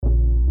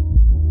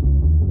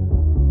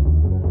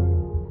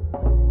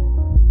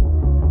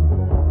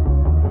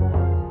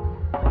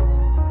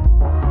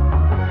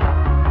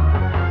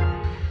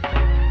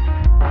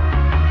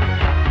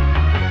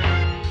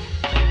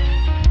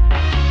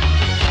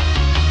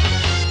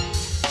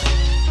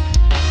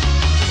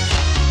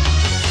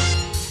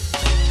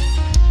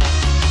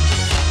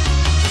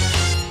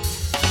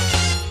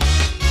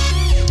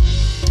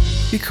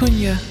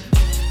Cunha.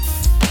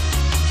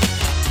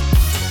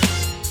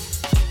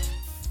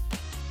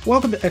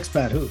 Welcome to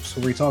Expat Hoops,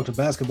 where we talk to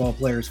basketball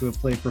players who have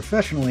played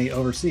professionally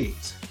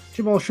overseas.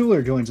 Jamal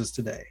Shuler joins us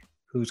today,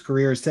 whose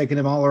career has taken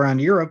him all around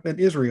Europe and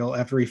Israel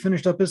after he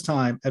finished up his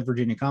time at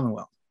Virginia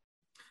Commonwealth.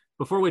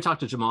 Before we talk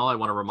to Jamal, I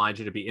want to remind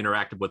you to be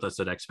interactive with us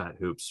at Expat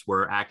Hoops.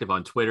 We're active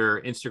on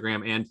Twitter,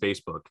 Instagram, and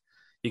Facebook.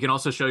 You can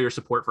also show your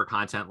support for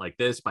content like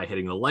this by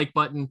hitting the like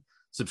button,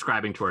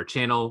 subscribing to our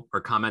channel, or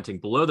commenting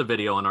below the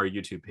video on our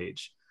YouTube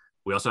page.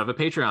 We also have a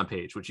Patreon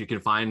page, which you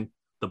can find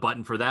the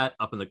button for that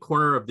up in the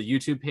corner of the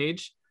YouTube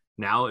page.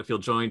 Now, if you'll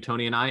join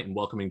Tony and I in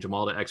welcoming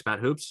Jamal to Expat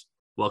Hoops,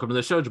 welcome to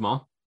the show,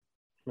 Jamal.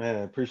 Man, I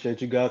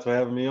appreciate you guys for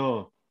having me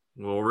on.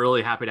 Well, we're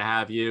really happy to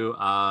have you,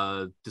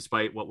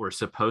 despite what we're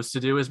supposed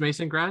to do as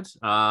Mason grads,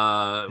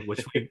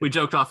 which we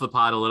joked off the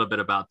pod a little bit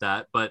about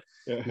that. But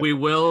we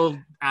will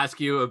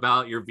ask you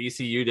about your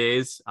VCU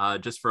days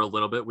just for a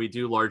little bit. We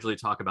do largely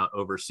talk about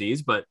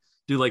overseas, but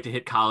do like to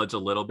hit college a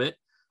little bit.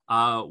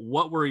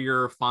 What were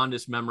your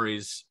fondest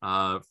memories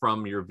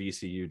from your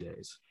VCU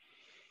days?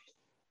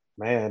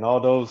 Man, all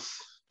those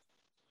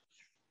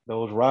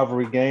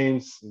rivalry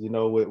games, you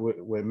know,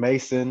 with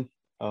Mason.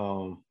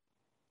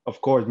 Of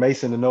course,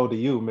 Mason and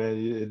ODU, man,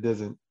 it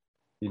doesn't,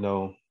 you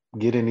know,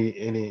 get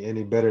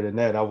any better than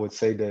that. I would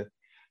say that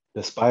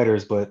the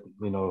Spiders, but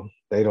you know,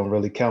 they don't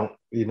really count,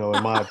 you know,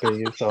 in my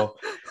opinion. So,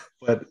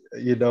 but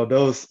you know,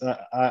 those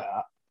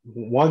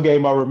one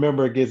game I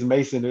remember against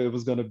Mason, it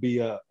was going to be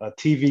a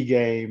TV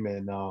game,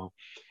 and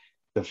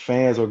the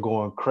fans were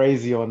going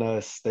crazy on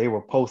us. They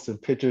were posting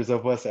pictures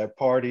of us at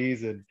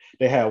parties, and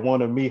they had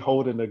one of me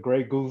holding a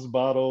Grey Goose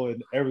bottle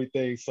and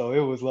everything. So it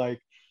was like,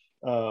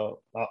 I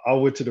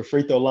went to the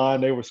free throw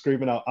line. They were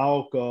screaming out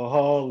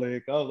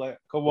alcoholic. I was like,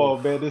 come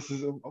on, man, this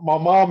is, my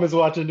mom is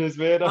watching this,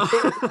 man.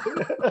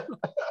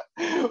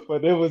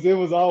 But it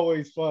was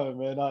always fun,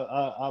 man.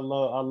 I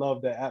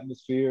love that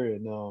atmosphere,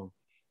 and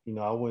you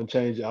know, I wouldn't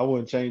change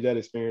that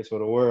experience for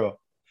the world.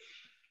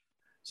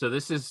 So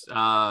this is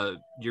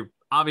your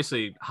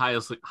obviously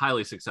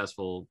highly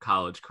successful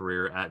college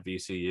career at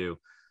VCU.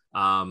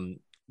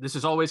 This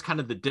is always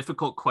kind of the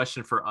difficult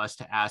question for us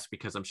to ask,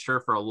 because I'm sure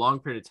for a long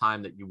period of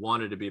time that you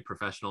wanted to be a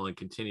professional and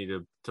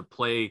continue to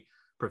play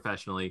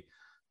professionally.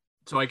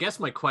 So I guess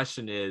my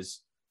question is,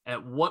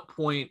 at what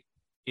point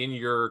in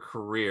your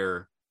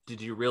career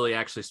did you really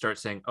actually start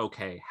saying,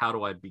 okay, how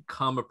do I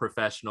become a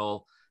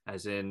professional?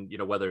 As in, you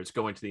know, whether it's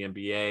going to the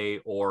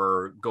NBA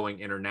or going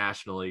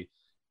internationally,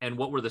 and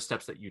what were the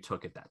steps that you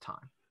took at that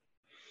time?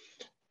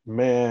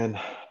 Man,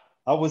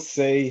 I would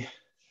say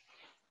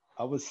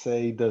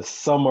the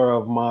summer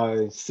of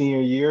my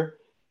senior year,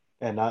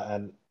 and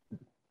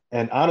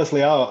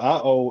honestly, I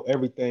owe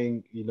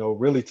everything, you know,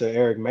 really to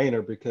Eric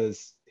Maynard,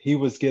 because he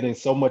was getting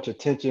so much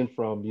attention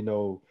from, you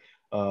know,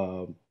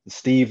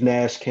 Steve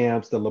Nash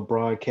camps, the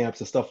LeBron camps,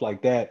 and stuff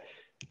like that.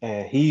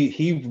 And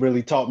he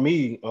really taught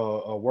me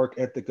a work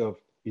ethic of,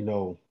 you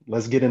know,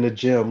 let's get in the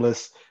gym.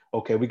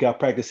 Okay, we got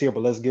practice here,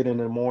 but let's get in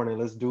the morning.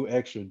 Let's do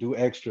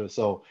extra.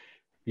 So,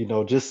 you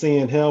know, just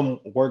seeing him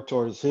work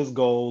towards his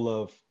goal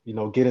of, you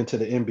know, getting to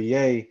the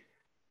NBA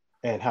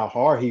and how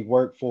hard he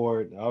worked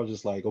for it, I was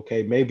just like,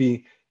 okay,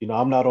 maybe, you know,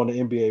 I'm not on the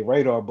NBA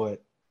radar,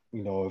 but,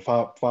 you know, if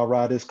I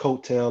ride his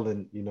coattail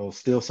and, you know,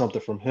 steal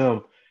something from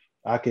him,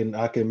 I can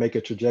make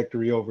a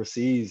trajectory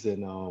overseas.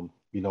 And,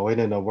 you know, it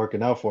ended up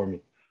working out for me.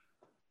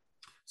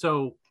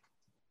 So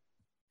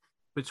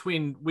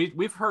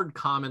we've heard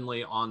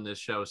commonly on this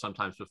show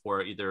sometimes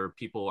before, either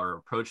people are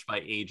approached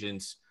by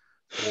agents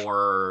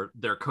or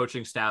their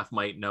coaching staff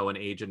might know an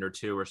agent or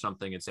two or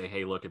something and say,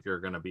 hey, look, if you're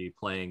going to be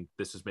playing,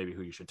 this is maybe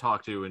who you should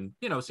talk to, and,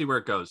 you know, see where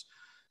it goes.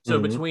 So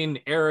between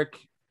Eric,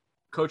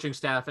 coaching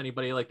staff,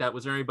 anybody like that,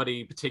 was there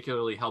anybody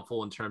particularly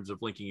helpful in terms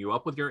of linking you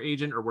up with your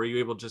agent, or were you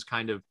able to just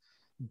kind of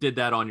did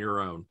that on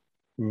your own?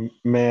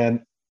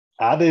 Man,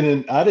 I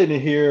didn't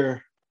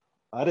hear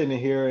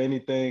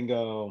anything,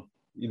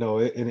 you know,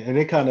 and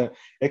I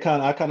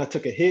kind of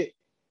took a hit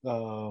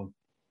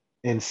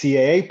in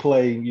CAA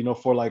play, you know,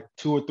 for like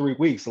 2 or 3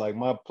 weeks. Like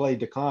my play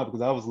declined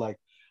because I was like,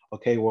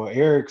 okay, well,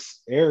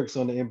 Eric's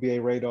on the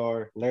NBA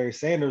radar, Larry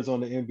Sanders on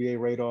the NBA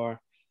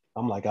radar.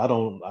 I'm like, I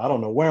don't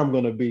know where I'm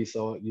gonna be.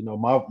 So, you know,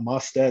 my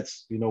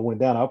stats, you know, went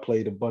down. I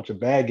played a bunch of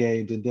bad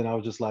games, and then I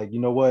was just like, you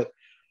know what,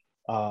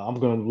 I'm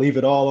gonna leave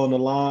it all on the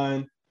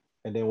line,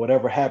 and then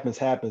whatever happens.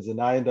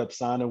 And I end up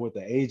signing with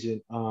the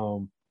agent,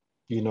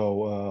 you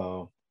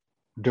know,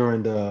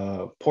 during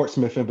the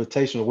Portsmouth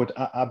Invitational, which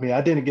I mean, I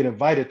didn't get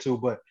invited to,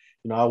 but,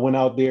 you know, I went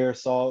out there,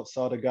 saw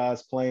the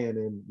guys playing,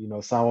 and, you know,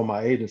 signed with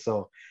my agent.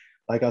 So,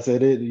 like I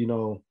said, you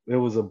know, it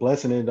was a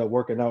blessing. It ended up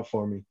working out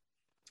for me.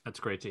 That's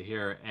great to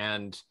hear.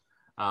 And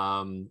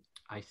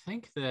I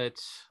think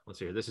that, let's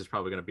see here, this is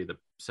probably going to be the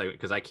segment,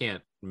 because I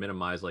can't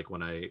minimize like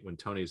when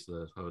Tony's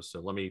the host.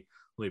 So let me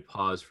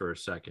pause for a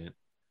second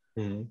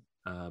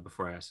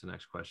before I ask the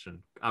next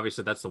question.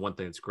 Obviously, that's the one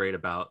thing that's great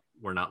about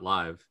we're not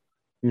live.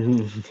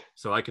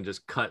 So I can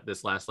just cut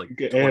this last like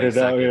 20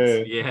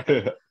 seconds.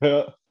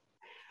 Yeah.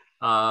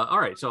 All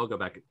right, so I'll go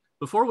back.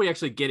 Before we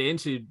actually get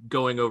into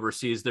going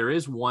overseas, there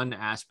is one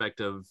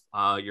aspect of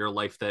your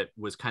life that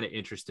was kind of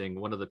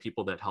interesting. One of the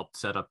people that helped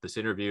set up this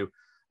interview,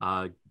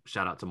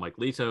 shout out to Mike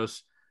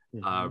Litos,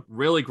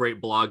 really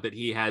great blog that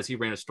he has. He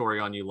ran a story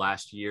on you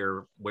last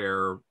year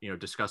where,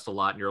 discussed a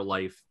lot in your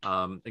life,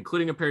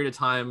 including a period of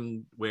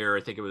time where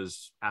I think it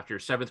was after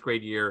your 7th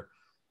grade year,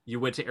 you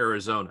went to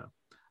Arizona.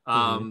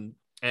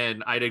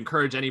 And I'd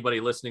encourage anybody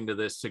listening to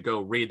this to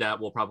go read that.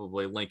 We'll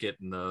probably link it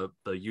in the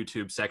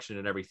YouTube section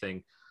and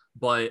everything.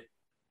 But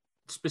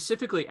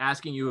specifically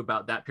asking you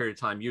about that period of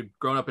time, you'd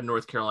grown up in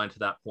North Carolina to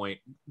that point,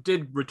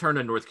 did return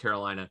to North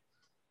Carolina,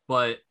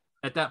 but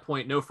at that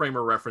point, no frame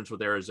of reference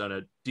with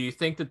Arizona. Do you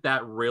think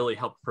that really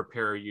helped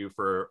prepare you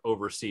for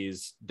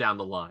overseas down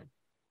the line?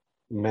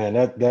 Man,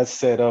 that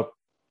set up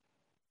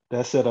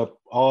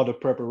all the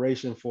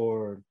preparation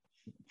for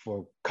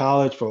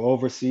college, for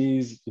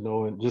overseas,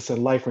 and just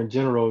in life in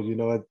general.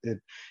 It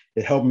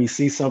helped me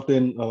see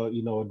something,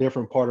 a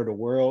different part of the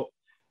world,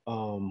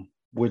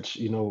 which,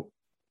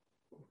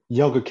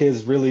 younger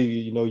kids really,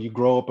 you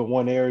grow up in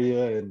one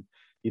area and,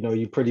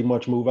 you pretty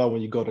much move out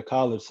when you go to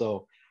college.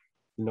 So,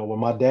 when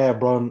my dad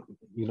brung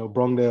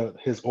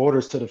his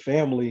orders to the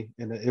family,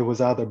 and it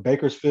was either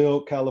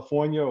Bakersfield,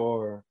 California,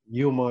 or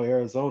Yuma,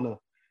 Arizona.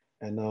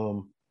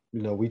 And,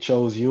 we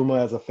chose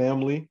Yuma as a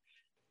family.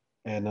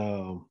 And,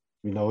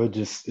 it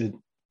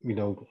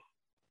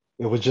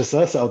was just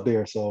us out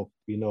there. So,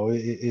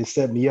 it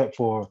set me up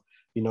for,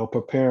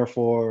 preparing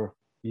for,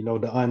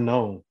 the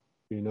unknown,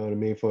 you know what I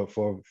mean,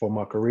 for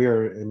my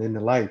career and in the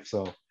life.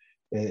 So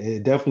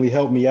it definitely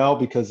helped me out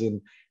because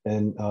in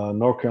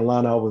North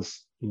Carolina, I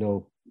was,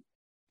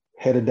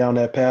 headed down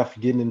that path,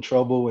 getting in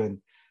trouble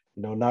and,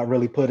 not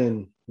really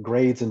putting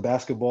grades and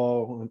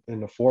basketball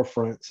in the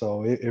forefront.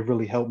 So it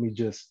really helped me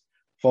just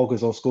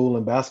focus on school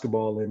and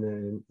basketball, and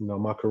then,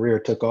 my career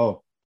took off.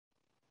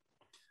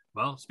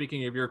 Well,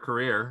 speaking of your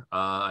career,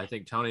 I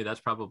think, Tony,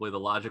 that's probably the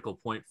logical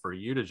point for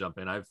you to jump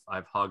in. I've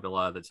hogged a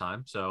lot of the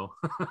time, so.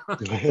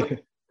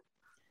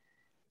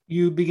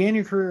 You began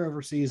your career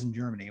overseas in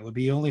Germany. It would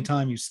be the only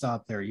time you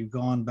stopped there. You've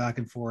gone back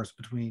and forth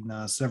between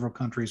several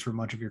countries for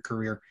much of your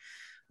career.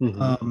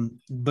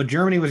 But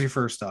Germany was your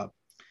first stop.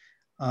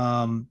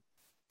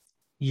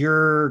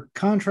 Your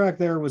contract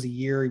there was a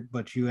year,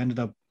 but you ended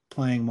up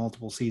playing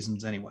multiple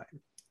seasons anyway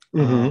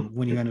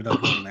when you ended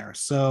up going there.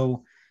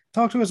 So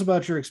talk to us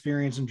about your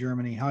experience in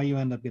Germany, how you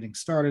ended up getting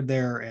started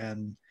there,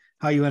 and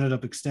how you ended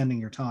up extending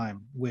your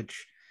time,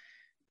 which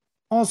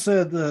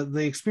also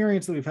the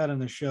experience that we've had on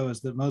this show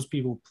is that most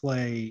people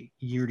play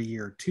year to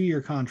year. 2-year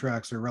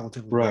contracts are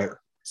relatively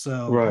rare.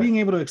 So being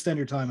able to extend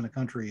your time in a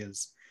country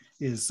is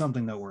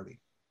something noteworthy.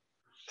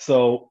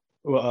 So,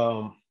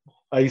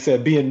 like you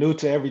said, being new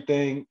to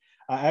everything,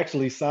 I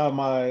actually signed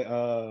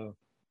my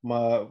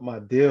my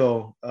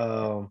deal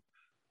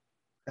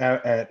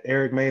at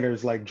Eric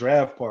Maynard's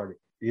draft party.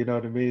 You know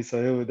what I mean? So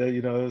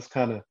it was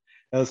kind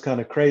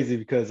of crazy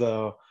because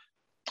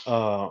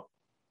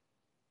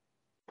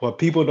what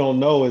people don't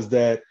know is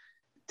that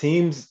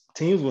teams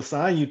will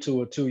sign you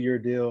to a 2-year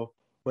deal,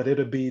 but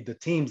it'll be the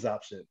team's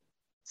option.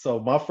 So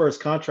my first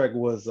contract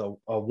was a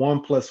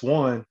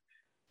 1+1.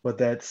 But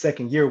that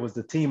second year was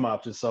the team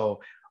option.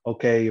 So,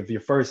 okay, if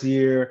your first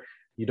year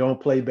you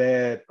don't play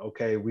bad,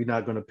 okay, we're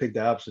not going to pick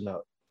the option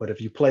up. But if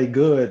you play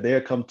good,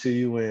 they'll come to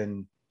you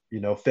in,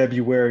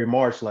 February,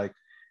 March, like,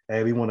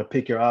 hey, we want to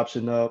pick your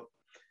option up.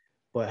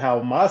 But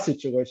how my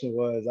situation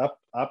was,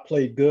 I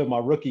played good my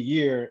rookie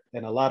year,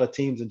 and a lot of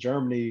teams in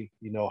Germany,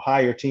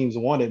 higher teams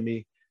wanted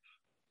me.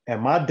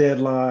 And my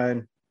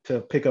deadline to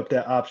pick up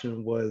that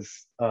option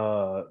was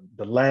the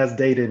last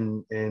date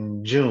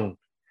in June.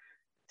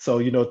 So,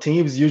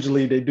 teams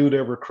usually they do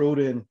their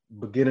recruiting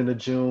beginning of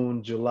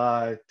June,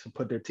 July to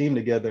put their team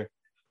together.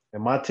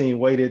 And my team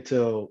waited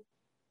till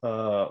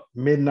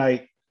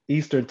midnight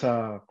Eastern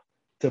time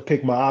to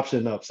pick my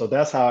option up. So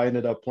that's how I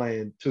ended up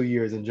playing 2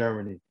 years in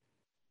Germany.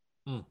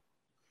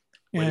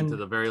 Waiting to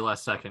the very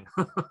last second.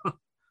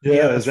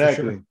 Yeah,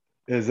 exactly. Sure.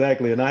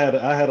 Exactly. And I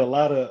had a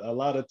lot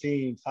of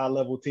teams, high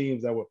level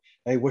teams that were,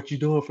 hey, what you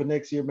doing for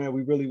next year, man?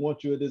 We really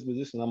want you at this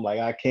position. I'm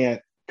like, I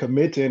can't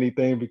commit to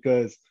anything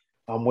because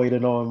I'm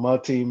waiting on my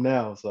team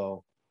now.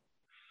 So,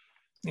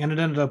 and it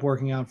ended up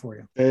working out for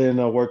you. It ended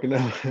up working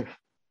out.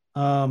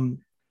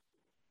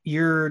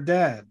 Your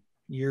dad,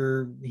 he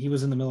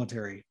was in the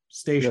military,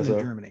 stationed in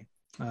Germany.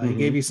 He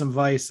gave you some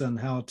advice on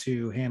how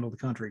to handle the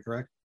country,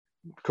 correct?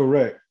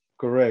 Correct.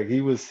 He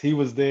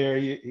was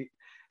there.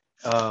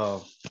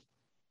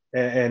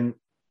 And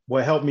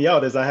what helped me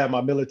out is I had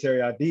my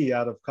military ID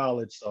out of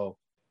college, so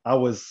I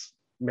was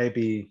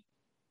maybe,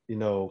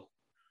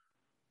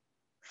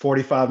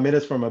 45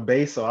 minutes from a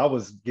base. So I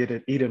was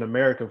eating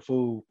American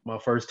food my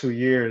first 2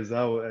 years.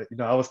 I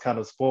was kind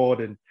of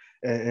spoiled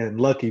and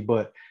lucky,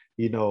 but,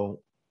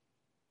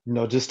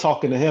 just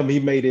talking to him, he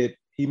made it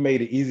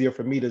easier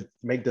for me to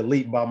make the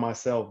leap by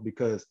myself,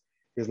 because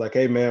he's like,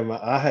 hey man,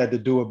 I had to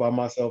do it by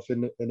myself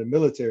in the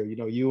military.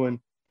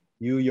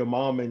 Your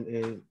mom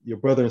and your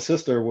brother and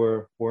sister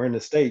were in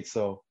the States.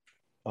 So,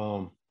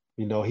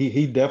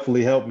 he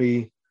definitely helped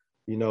me,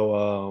 you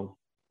know,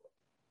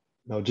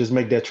 just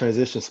make that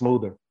transition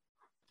smoother.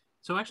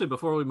 So actually,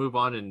 before we move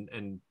on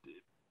and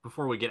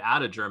before we get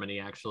out of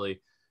Germany,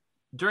 actually,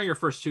 during your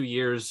first 2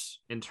 years,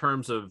 in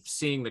terms of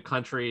seeing the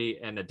country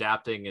and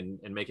adapting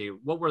and making,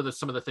 what were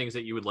some of the things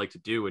that you would like to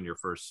do in your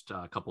first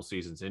couple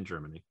seasons in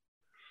Germany?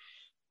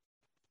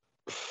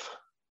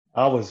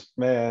 I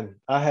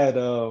had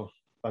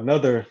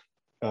another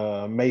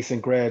Mason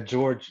grad,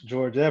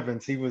 George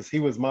Evans. He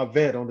was my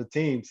vet on the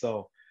team.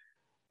 So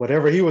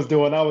whatever he was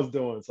doing, I was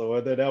doing. So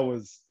whether that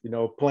was,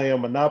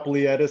 playing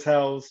Monopoly at his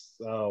house,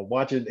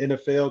 watching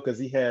NFL because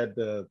he had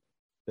the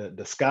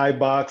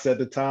skybox at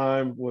the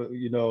time,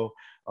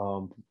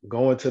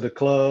 going to the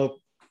club,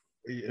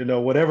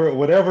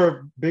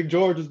 whatever Big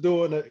George was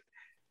doing,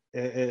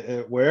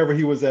 wherever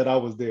he was at, I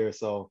was there.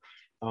 So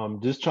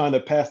just trying to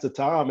pass the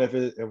time if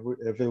it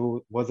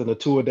wasn't a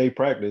 2-a-day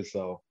practice.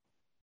 So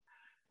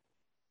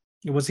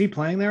was he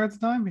playing there at the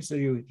time? He said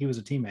he was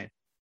a teammate.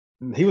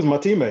 He was my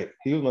teammate.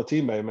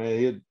 Man.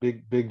 He had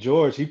Big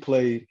George. He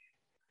played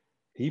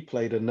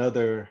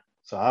another.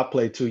 So I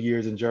played 2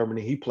 years in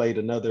Germany. He played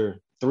another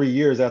 3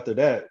 years after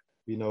that,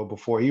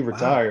 before he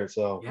retired.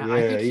 Wow. So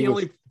I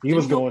think he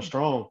was going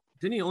strong.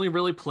 Didn't he only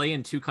really play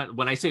in 2 countries?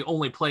 When I say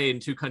only play in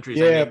 2 countries,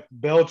 yeah, I mean,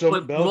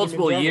 Belgium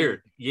multiple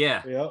years.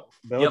 Yeah.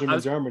 Belgium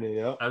and Germany.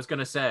 Yeah. I was going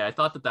to say, I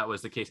thought that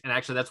was the case. And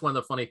actually, that's one of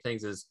the funny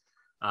things is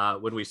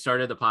when we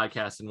started the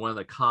podcast, and one of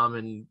the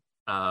common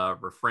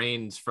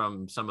refrains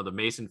from some of the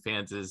Mason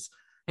fans is,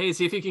 hey,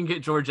 see if you can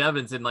get George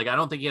Evans. And I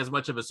don't think he has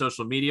much of a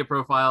social media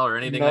profile or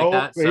anything like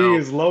that. So he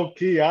is low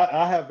key.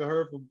 I haven't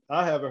heard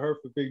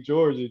from Big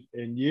George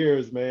in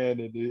years, man.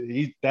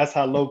 And that's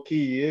how low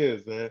key he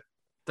is, man.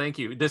 Thank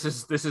you. This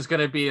is going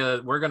to be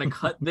we're going to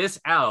cut this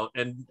out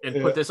and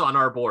put this on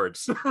our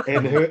boards.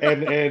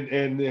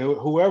 and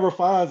whoever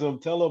finds him,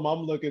 tell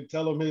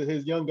him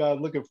his young guy's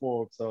looking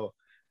for him. So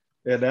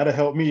that'll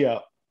help me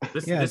out.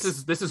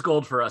 This is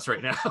gold for us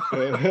right now.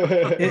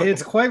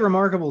 It's quite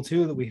remarkable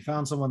too that we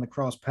found someone that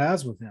crossed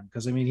paths with him,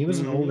 because I mean he was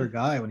an older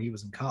guy when he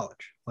was in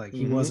college.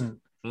 He wasn't,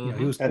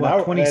 he was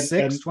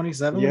 26,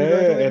 27.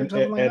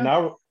 And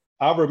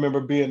I remember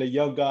being a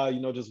young guy,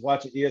 just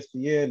watching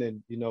ESPN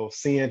and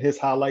seeing his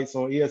highlights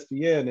on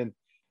ESPN,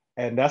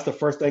 and that's the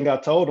first thing I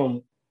told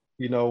him.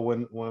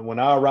 When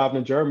I arrived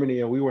in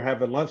Germany and we were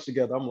having lunch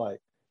together, I'm like,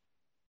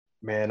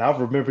 man, I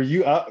remember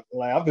you.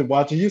 I've been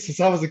watching you since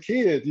I was a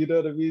kid. You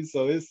know what I mean?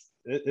 So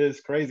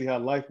it's crazy how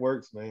life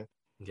works, man.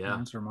 Yeah,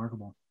 that's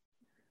remarkable.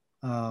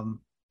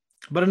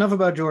 But enough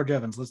about George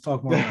Evans. Let's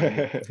talk more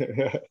about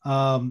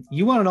you.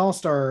 You won an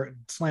all-star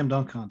slam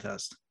dunk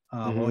contest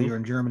while you're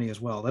in Germany as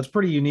well. That's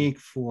pretty unique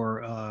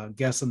for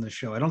guests on the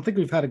show. I don't think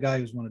we've had a guy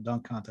who's won a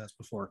dunk contest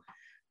before.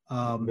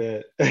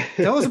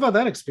 Tell us about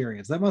that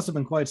experience. That must have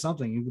been quite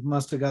something. You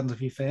must have gotten a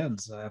few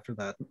fans after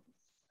that.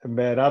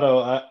 Man,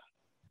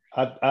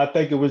 I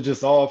think it was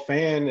just all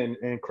fan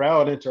and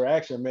crowd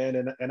interaction,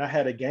 man. And I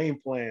had a game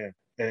plan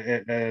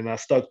and I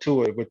stuck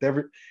to it. With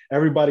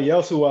everybody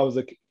else who I was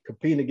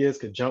competing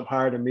against could jump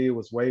higher than me,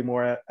 was way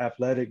more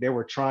athletic. They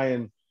were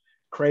trying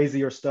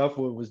crazier stuff,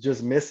 what was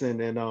just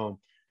missing. And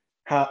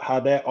how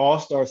that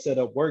all-star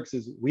setup works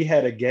is we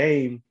had a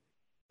game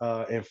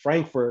in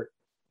Frankfurt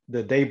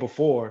the day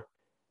before,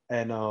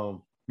 and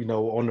on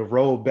the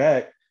road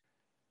back,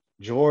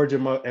 George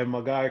and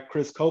my guy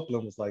Chris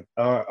Copeland was like,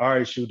 all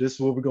right, shoot, this is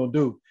what we're gonna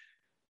do.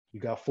 You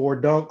got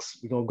 4 dunks,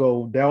 we're gonna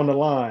go down the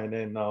line,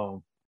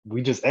 and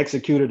we just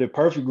executed it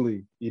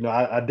perfectly.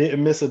 I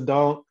didn't miss a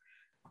dunk.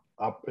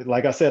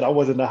 Like I said, I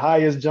wasn't the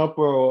highest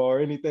jumper or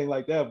anything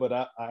like that, but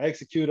I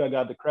executed. I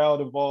got the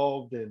crowd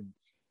involved, and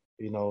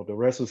the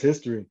rest was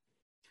history.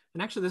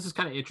 And actually, this is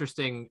kind of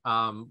interesting.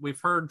 We've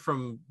heard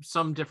from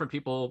some different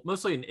people,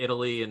 mostly in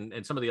Italy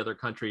and some of the other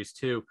countries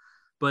too.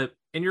 But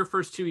in your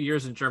first 2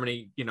 years in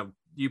Germany,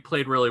 you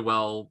played really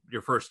well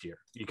your first year.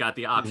 You got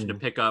the option to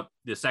pick up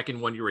the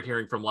second one. You were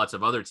hearing from lots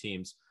of other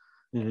teams.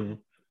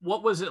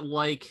 What was it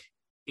like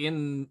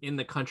in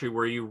the country?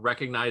 Were you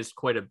recognized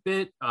quite a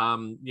bit,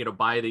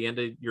 by the end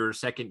of your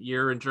second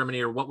year in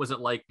Germany? Or what was it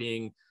like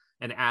being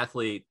an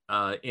athlete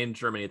in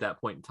Germany at that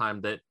point in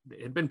time that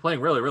had been playing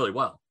really, really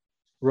well?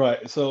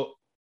 Right. So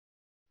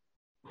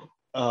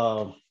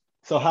how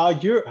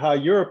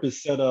Europe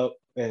is set up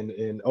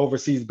and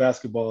overseas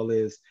basketball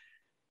is,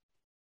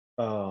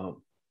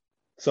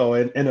 so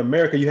in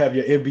America, you have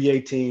your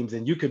NBA teams,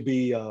 and you could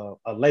be a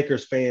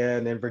Lakers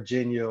fan in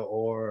Virginia,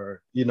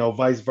 or,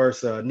 vice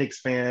versa, a Knicks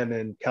fan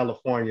in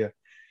California.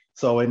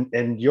 So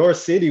in your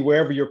city,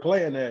 wherever you're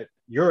playing at,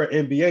 you're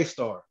an NBA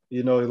star,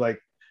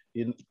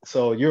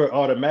 so you're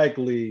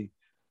automatically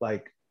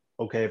like,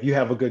 okay, if you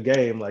have a good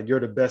game, like you're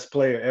the best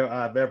player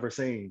I've ever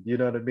seen, you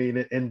know what I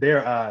mean, in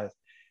their eyes.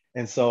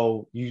 And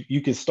so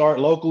you can start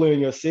locally in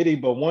your city,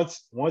 but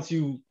once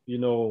you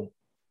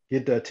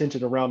get the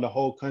attention around the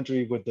whole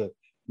country with the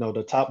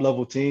top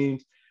level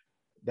teams,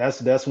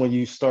 that's when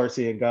you start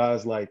seeing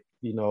guys like,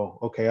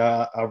 okay,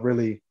 I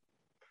really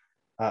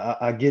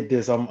get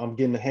this. I'm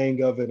getting the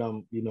hang of it.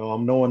 I'm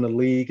knowing the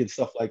league and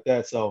stuff like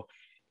that. So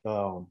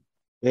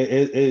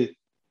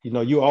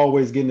you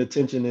always getting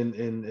attention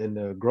in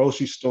the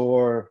grocery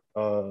store,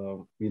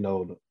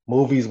 the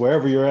movies,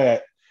 wherever you're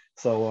at.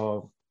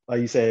 So,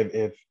 like you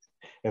say,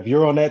 if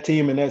you're on that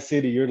team in that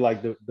city, you're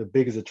like the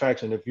biggest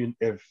attraction. If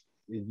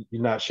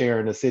you're not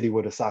sharing a city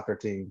with a soccer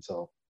team,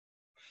 so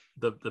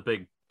the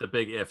big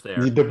if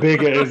there. the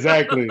big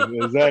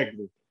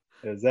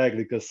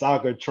exactly, because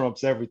soccer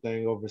trumps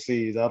everything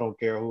overseas. I don't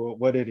care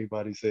what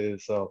anybody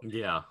says. So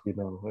Yeah.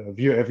 if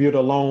you're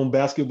the lone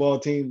basketball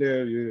team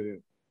there,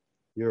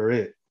 you're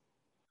it.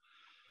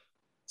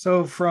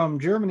 So from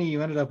Germany,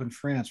 you ended up in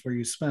France, where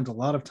you spent a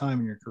lot of time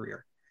in your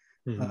career.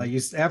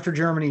 After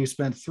Germany, you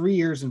spent 3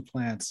 years in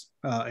France,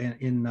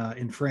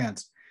 in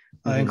France,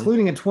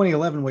 including in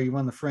 2011, where you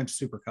won the French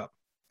Super Cup.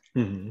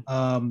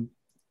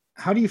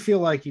 How do you feel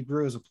like you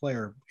grew as a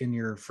player in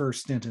your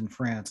first stint in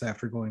France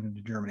after going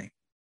into Germany?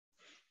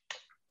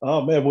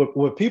 Oh man,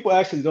 what people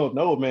actually don't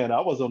know, man, I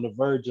was on the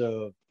verge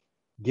of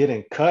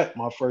getting cut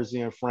my first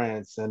year in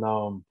France, and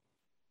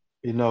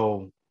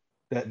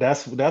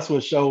that's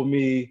what showed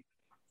me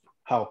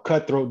how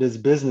cutthroat this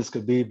business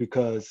could be,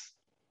 because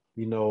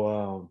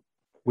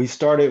we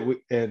started with,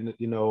 and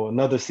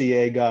another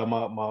CA guy,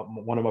 my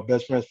one of my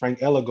best friends, Frank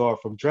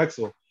Ellegaard from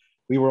Drexel,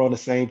 we were on the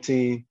same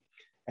team,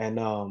 and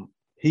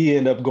he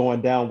ended up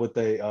going down with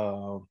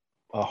a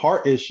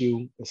heart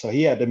issue, so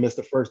he had to miss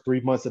the first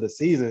 3 months of the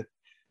season.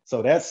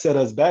 So that set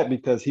us back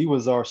because he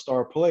was our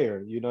star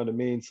player. You know what I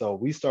mean? So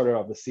we started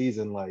off the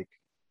season like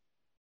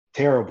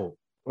terrible.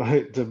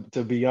 Right?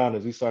 To be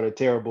honest, we started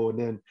terrible, and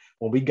then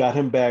when we got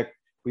him back,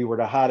 we were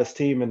the hottest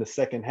team in the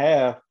second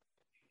half.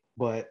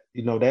 But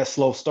that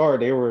slow start,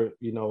 they were,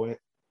 and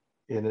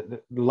a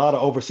lot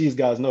of overseas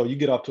guys know, you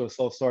get off to a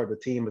slow start, the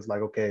team is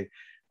like, okay,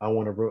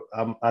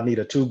 I need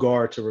a 2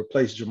 guard to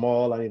replace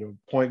Jamal. I need a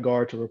point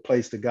guard to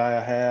replace the guy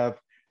I have,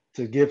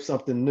 to give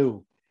something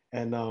new.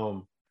 And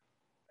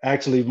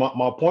actually,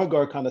 my point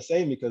guard kind of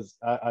saved me, because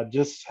I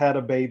just had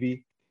a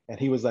baby, and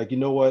he was like, you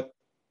know what?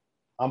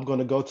 I'm going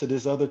to go to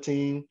this other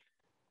team.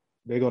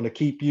 They're going to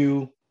keep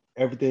you.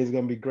 Everything's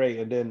going to be great.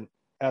 And then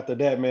after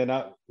that, man,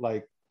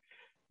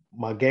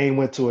 my game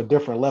went to a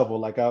different level.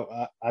 Like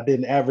I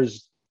didn't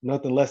average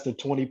nothing less than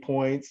 20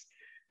 points.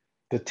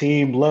 The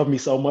team loved me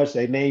so much,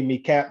 they named me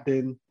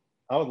captain.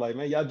 I was like,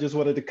 man, y'all just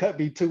wanted to cut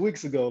me 2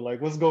 weeks ago.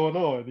 Like, what's going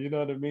on? You know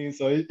what I mean?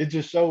 So it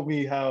just showed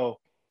me how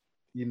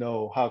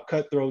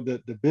cutthroat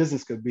the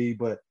business could be.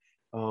 But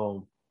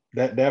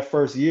that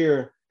first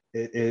year,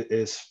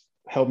 it's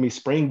helped me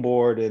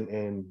springboard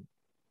and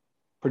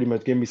pretty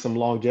much give me some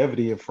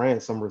longevity in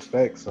France, some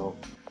respect. So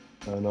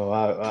I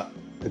know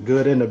the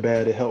good and the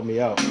bad, it helped me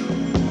out.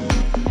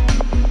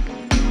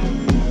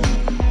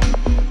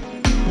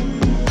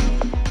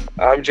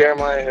 I'm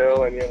Jeremiah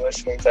Hill, and you're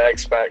listening to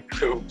Expat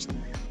Groups.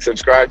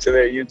 Subscribe to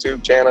their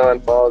YouTube channel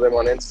and follow them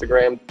on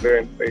Instagram, Twitter,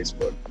 and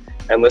Facebook.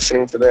 And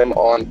listening to them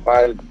on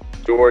By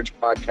George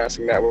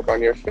Podcasting Network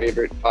on your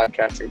favorite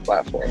podcasting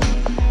platform.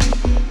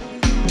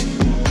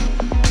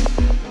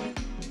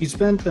 You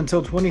spent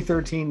until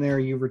 2013 there.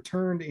 You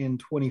returned in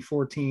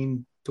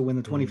 2014 to win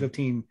the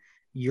 2015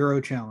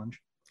 Euro Challenge,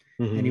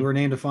 and you were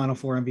named a Final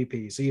Four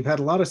MVP. So you've had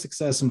a lot of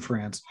success in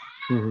France.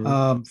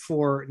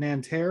 For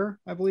Nanterre,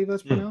 I believe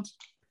that's pronounced.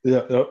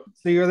 Yeah. Yep.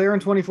 So you were there in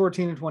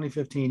 2014 and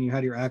 2015. You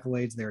had your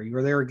accolades there. You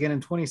were there again in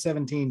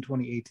 2017,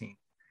 2018.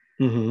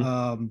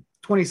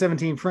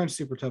 2017 French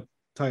Super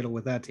title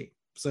with that team.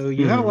 So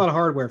you had a lot of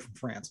hardware from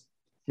France.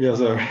 Yes,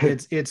 sir.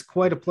 It's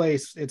quite a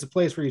place. It's a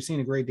place where you've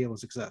seen a great deal of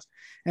success.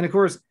 And of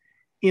course,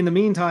 in the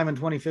meantime, in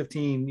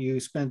 2015,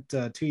 you spent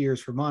 2 years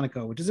for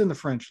Monaco, which is in the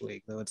French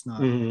league, though it's not,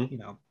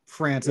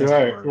 France.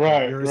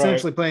 Right. You're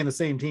essentially playing the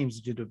same teams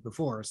that you did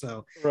before.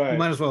 So you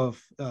might as well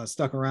have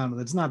stuck around.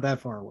 It's not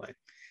that far away.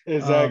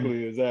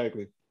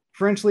 Exactly.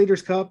 French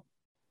Leaders Cup,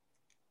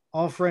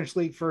 all French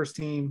League first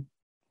team,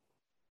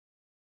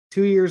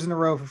 2 years in a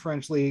row for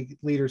French League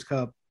Leaders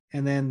Cup,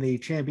 and then the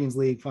Champions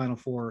League Final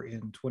Four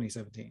in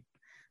 2017.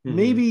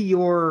 Maybe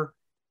your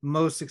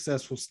most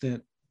successful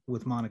stint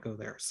with Monaco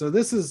there. So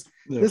this is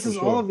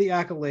all of the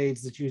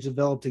accolades that you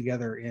developed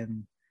together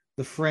in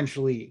the French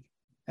league,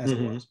 as it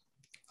was.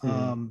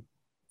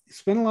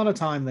 Spent a lot of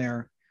time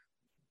there.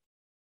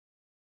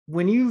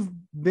 When you've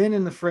been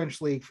in the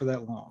French league for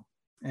that long,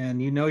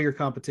 and you know your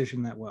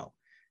competition that well,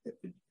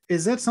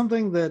 is that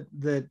something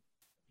that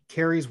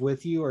carries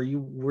with you?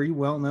 Were you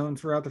well known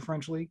throughout the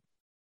French league?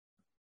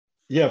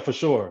 Yeah, for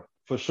sure.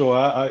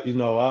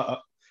 I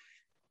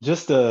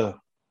just the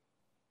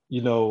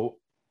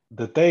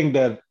thing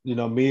that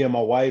me and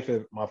my wife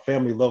and my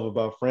family love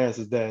about France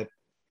is that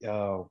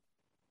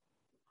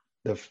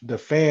the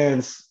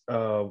fans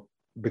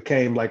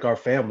became like our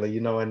family,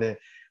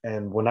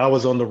 and when I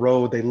was on the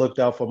road, they looked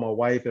out for my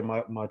wife and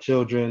my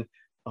children.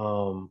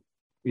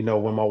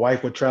 When my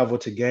wife would travel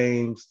to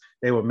games,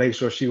 they would make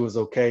sure she was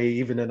okay,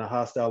 even in a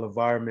hostile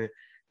environment.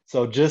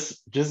 So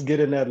just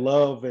getting that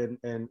love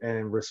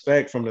and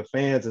respect from the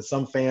fans, and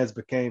some fans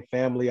became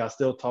family. I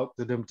still talk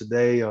to them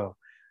today,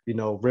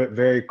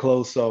 very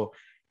close. So,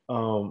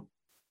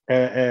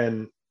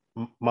 and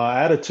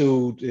my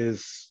attitude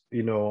is,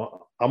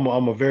 I'm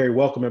a very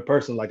welcoming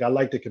person. Like I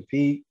like to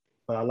compete,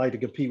 but I like to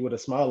compete with a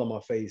smile on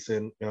my face,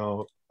 and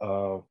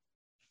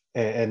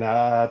and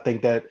I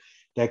think that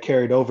that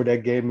carried over.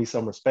 That gave me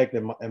some respect,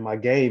 and my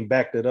game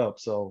backed it up.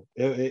 So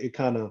it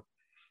kind of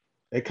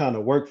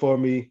worked for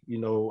me.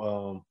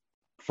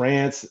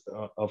 France,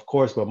 of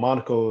course, but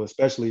Monaco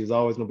especially is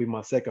always going to be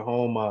my second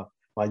home.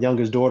 My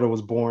youngest daughter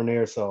was born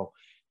there, so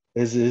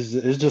it's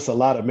just a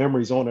lot of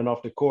memories on and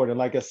off the court. And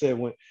like I said,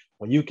 when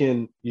you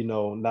can,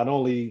 not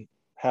only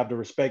have the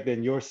respect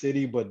in your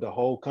city, but the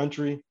whole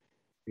country,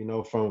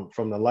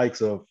 from the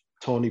likes of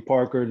Tony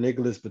Parker,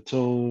 Nicholas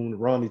Batum,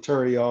 Ronnie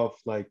Turioff,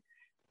 like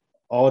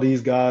all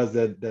these guys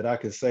that I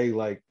could say,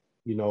 like,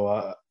 I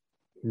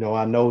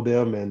know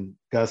them and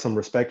got some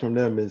respect from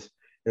them is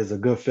a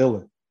good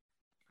feeling.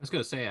 I was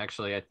going to say,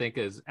 actually, I think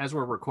as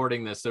we're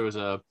recording this, there was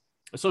a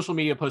social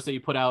media post that you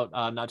put out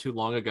not too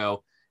long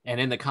ago. And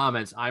in the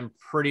comments, I'm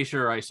pretty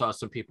sure I saw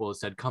some people that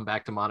said, come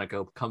back to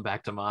Monaco, come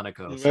back to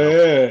Monaco. So.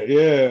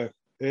 Yeah.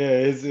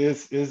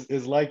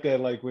 It's like that.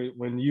 Like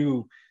when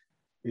you,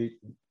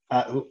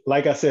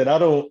 like I said, I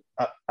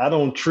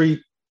don't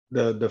treat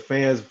the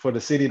fans for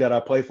the city that I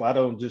play for. I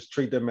don't just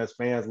treat them as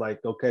fans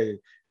like, okay,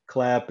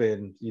 clap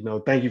and,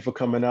 thank you for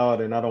coming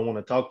out. And I don't want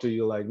to talk to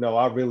you. Like, no,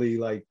 I really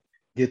like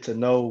get to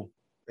know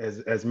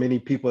as many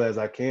people as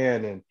I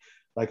can. And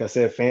like I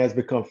said, fans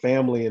become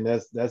family, and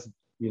that's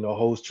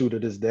holds true to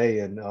this day.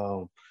 And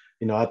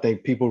I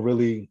think people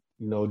really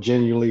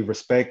genuinely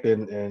respect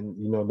and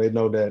they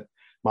know that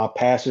my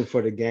passion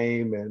for the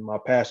game and my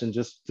passion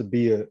just to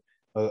be a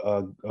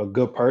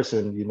good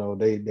person,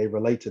 they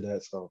relate to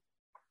that. So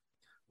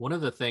one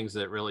of the things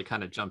that really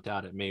kind of jumped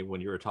out at me when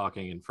you were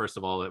talking, and first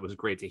of all, it was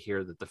great to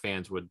hear that the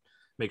fans would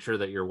make sure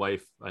that your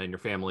wife and your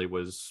family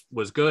was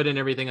good and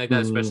everything like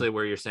that, especially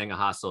where you're saying a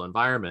hostile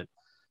environment.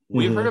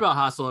 We've heard about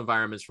hostile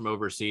environments from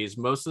overseas.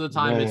 Most of the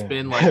time it's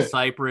been like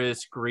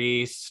Cyprus,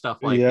 Greece, stuff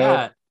like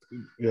that.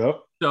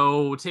 Yep.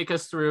 So take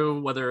us through,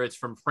 whether it's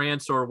from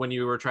France or when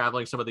you were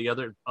traveling some of the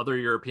other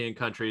European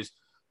countries,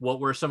 what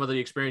were some of the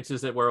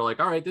experiences that were like,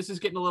 all right, this is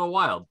getting a little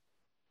wild?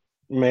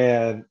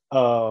 Man,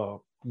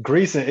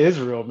 Greece and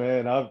Israel,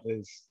 man,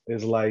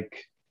 is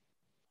like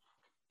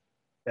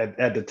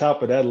at the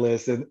top of that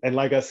list. And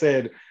like I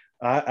said,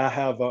 I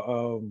have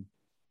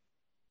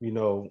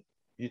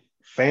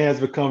fans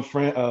become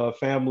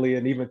family,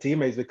 and even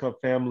teammates become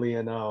family.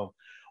 And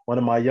one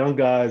of my young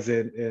guys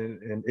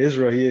in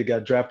Israel, he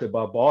got drafted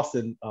by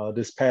Boston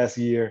this past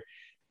year.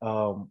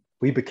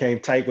 We became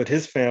tight with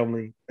his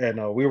family,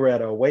 and we were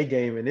at an away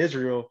game in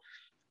Israel,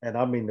 and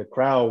I mean the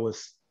crowd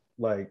was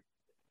like,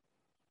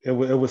 it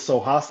was so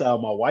hostile.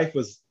 My wife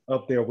was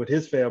up there with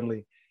his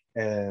family,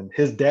 and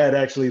his dad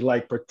actually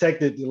like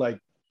protected, like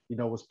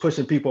was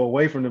pushing people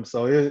away from them.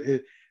 So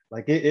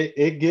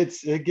it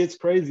gets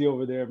crazy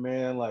over there,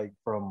 man. Like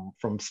from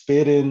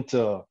spitting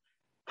to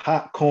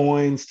hot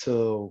coins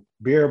to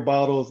beer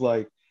bottles,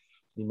 like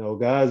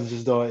guys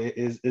just don't.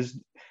 Is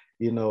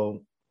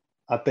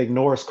I think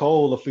Norris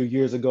Cole a few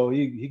years ago,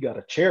 he got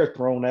a chair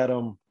thrown at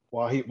him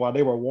while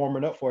they were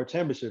warming up for a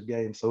championship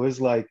game. So it's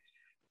like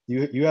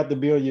you have to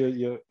be on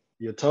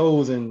your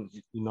toes and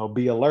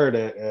be alert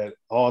at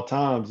all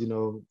times,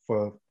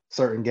 for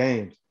certain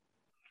games.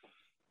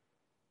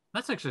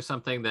 That's actually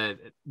something that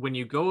when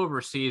you go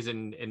overseas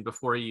and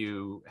before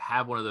you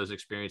have one of those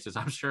experiences,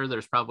 I'm sure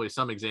there's probably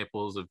some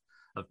examples of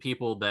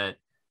people that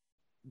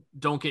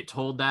don't get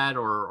told that,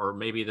 or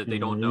maybe that they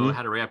don't know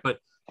how to react. But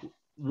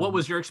what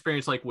was your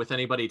experience like with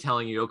anybody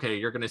telling you, okay,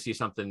 you're going to see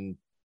something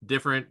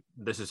different,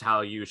 this is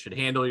how you should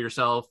handle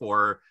yourself,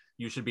 or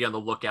you should be on the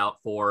lookout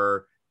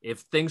for, if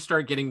things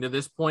start getting to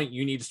this point,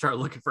 you need to start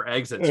looking for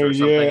exits or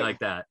something like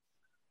that?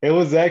 I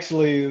was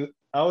actually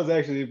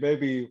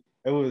maybe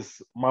it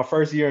was my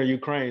first year in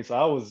Ukraine. So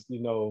I was,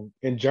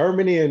 in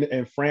Germany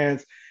and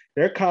France,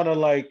 they're kind of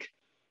like,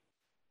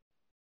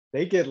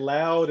 they get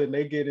loud and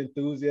they get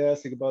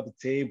enthusiastic about the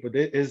team, but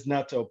it's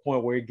not to a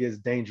point where it gets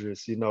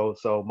dangerous,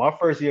 So my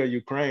first year in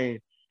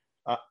Ukraine,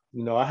 I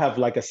have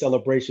like a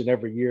celebration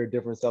every year,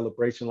 different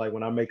celebration, like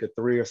when I make a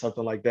three or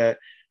something like that.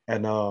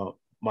 And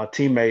my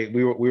teammate,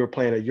 we were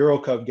playing a Euro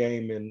Cup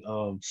game in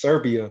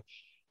Serbia,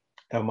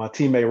 and my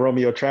teammate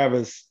Romeo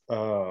Travis,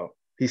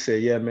 he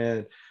said, "Yeah,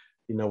 man,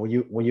 when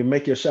you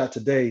make your shot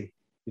today,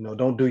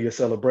 don't do your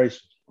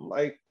celebration." I'm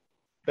like,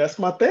 "That's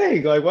my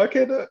thing. Like, why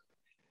can't I?"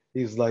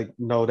 He's like,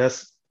 "No,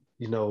 that's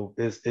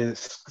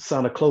it's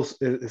kind of close.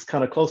 It's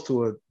kind of close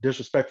to a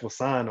disrespectful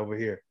sign over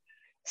here."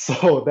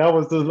 So that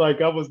was just like,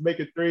 I was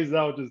making threes and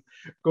I was just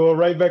going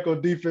right back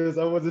on defense.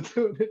 I wasn't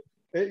doing it.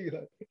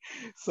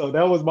 So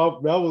that was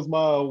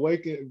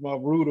my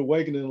rude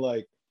awakening.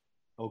 Like,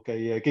 okay,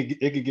 yeah,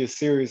 it could get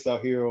serious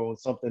out here on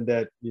something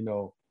that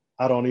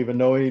I don't even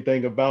know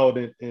anything about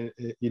it, in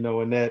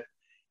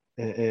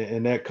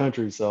that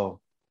country. So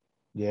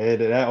yeah,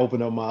 that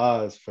opened up my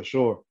eyes for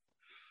sure.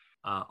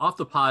 Off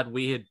the pod,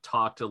 we had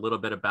talked a little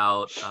bit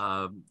about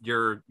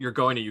you're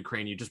going to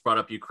Ukraine. You just brought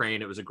up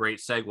Ukraine. It was a great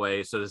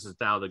segue. So this is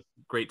now the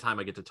great time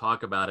I get to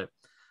talk about it.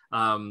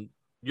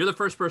 you're the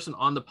first person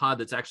on the pod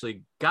that's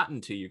actually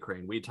gotten to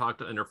Ukraine. We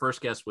talked in our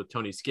first guest with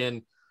Tony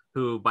Skin,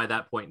 who by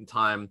that point in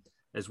time,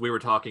 as we were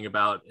talking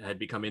about, had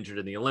become injured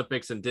in the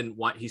Olympics and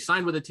he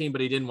signed with a team,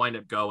 but he didn't wind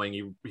up going.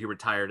 He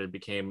retired and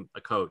became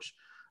a coach.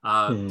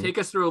 Take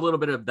us through a little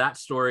bit of that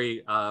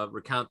story,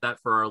 recount that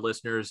for our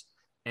listeners.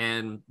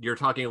 And you're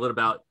talking a little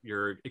about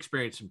your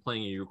experience in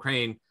playing in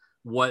Ukraine,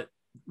 what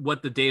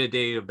the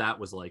day-to-day of that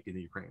was like in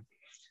the Ukraine.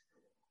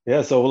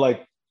 Yeah. So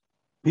like,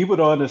 people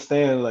don't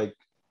understand, like,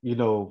 you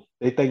know,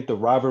 they think the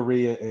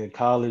rivalry in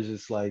college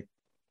is like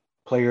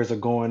players are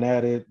going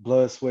at it,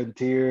 blood, sweat, and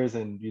tears.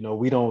 And, you know,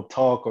 we don't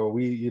talk, or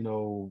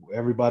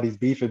everybody's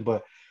beefing,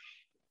 but,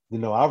 you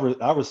know,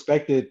 I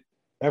respected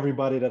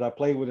everybody that I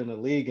played with in the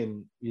league.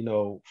 And,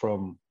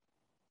 from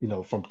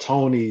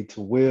Tony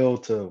to Will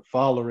to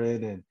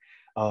Follerin and,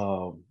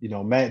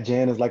 Matt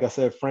Janice, like I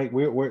said, Frank,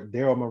 we're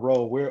Daryl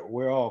Monroe,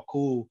 we're all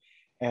cool.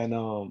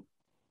 And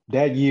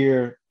that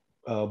year,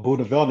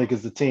 Budavelnik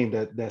is the team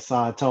that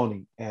signed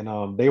Tony,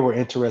 and they were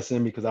interested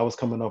in me because I was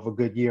coming off a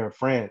good year in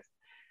France.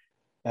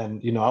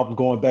 And, I'm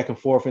going back and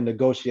forth in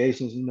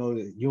negotiations,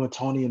 you and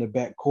Tony in the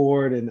back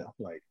court. And I'm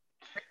like,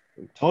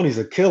 Tony's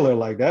a killer.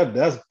 Like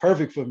that's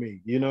perfect for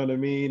me. You know what I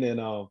mean? And,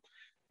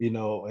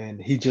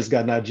 and he just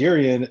got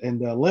Nigeria in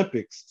the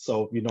Olympics.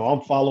 So,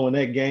 I'm following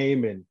that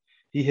game, and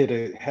he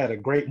had a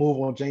great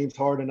move on James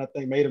Harden, I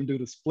think made him do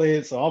the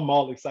split. So I'm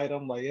all excited.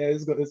 I'm like, yeah,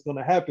 it's going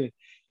to happen.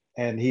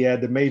 And he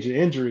had the major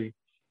injury,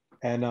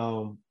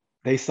 and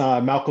they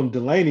signed Malcolm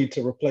Delaney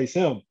to replace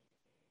him.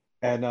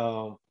 And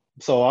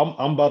so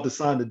I'm about to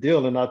sign the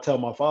deal, and I tell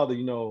my father,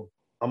 I'm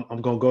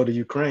going to go to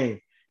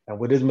Ukraine. And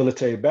with his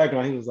military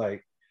background, he was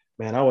like,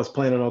 man, I was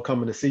planning on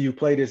coming to see you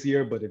play this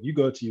year, but if you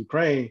go to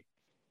Ukraine,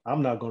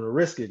 I'm not going to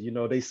risk it.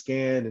 They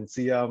scan and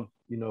see I'm,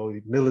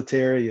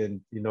 military,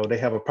 and, they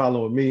have a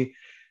problem with me.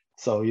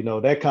 So,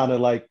 that kind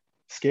of like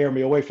scared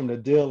me away from the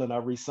deal, and I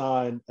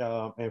re-signed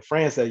in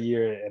France that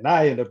year, and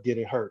I ended up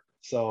getting hurt.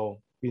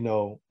 So,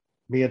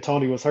 me and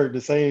Tony was hurt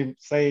the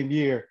same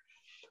year.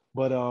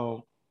 But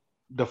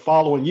the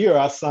following year,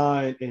 I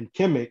signed in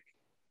Kimmich,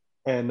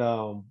 and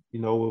it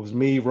was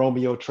me,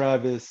 Romeo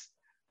Travis,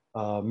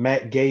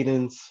 Matt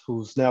Gadens,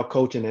 who's now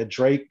coaching at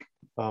Drake,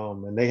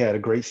 and they had a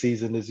great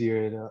season this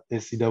year in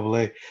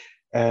NCAA,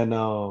 and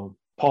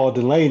Paul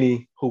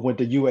Delaney, who went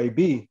to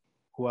UAB,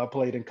 who I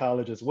played in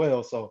college as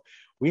well. So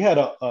we had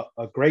a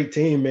great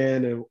team,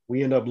 man, and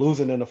we ended up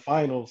losing in the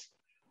finals.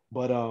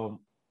 But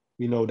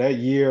that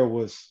year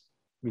was,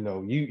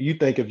 you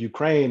think of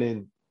Ukraine,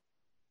 and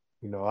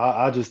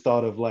I just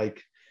thought of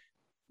like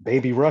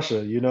baby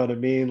Russia, you know what I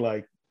mean?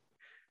 Like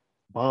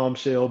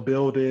bombshell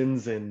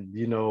buildings and,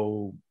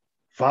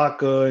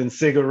 vodka and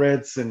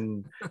cigarettes,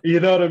 and you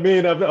know what I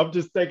mean? I'm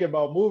just thinking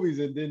about movies.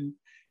 And then,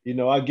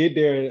 I get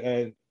there,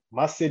 and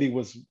my city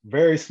was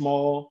very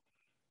small.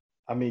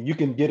 I mean, you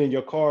can get in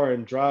your car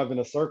and drive in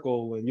a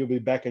circle and you'll be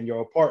back in your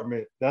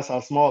apartment. That's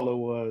how small it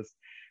was.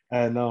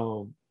 And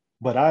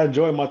but I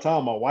enjoyed my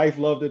time. My wife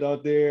loved it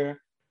out there.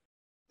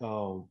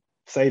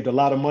 Saved a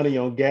lot of money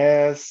on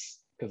gas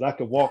because I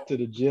could walk to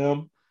the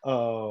gym.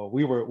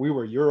 We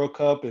were Euro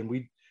Cup, and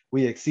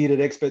we exceeded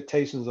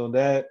expectations on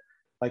that.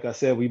 Like I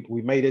said,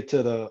 we made it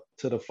to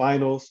the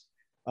finals.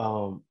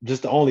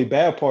 Just the only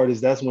bad part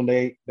is that's when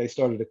they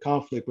started a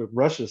conflict with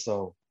Russia.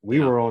 So we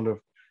were on the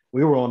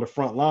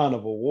front line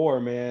of a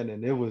war, man,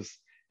 and it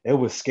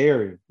was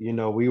scary.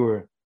 We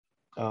were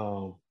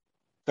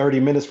 30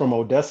 minutes from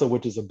Odessa,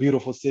 which is a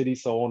beautiful city.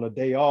 So on a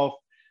day off,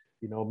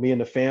 me and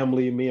the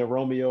family, me and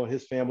Romeo and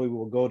his family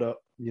will go to,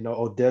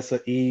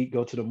 Odessa, eat,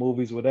 go to the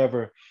movies,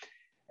 whatever.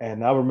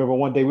 And I remember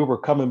one day we were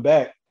coming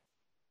back,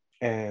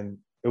 and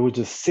it was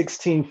just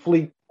 16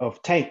 fleet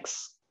of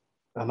tanks.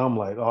 And I'm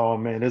like, oh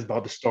man, it's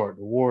about to start.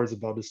 The war is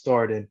about to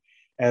start. And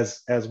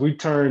as we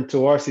turn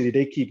to our city,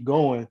 they keep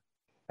going.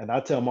 And I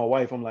tell my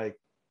wife, I'm like,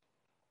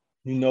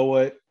 you know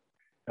what?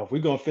 If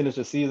we're gonna finish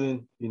the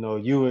season,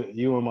 you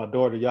and my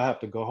daughter, y'all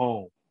have to go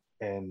home.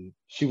 And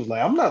she was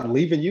like, I'm not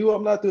leaving you.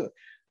 I'm like,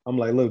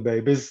 look,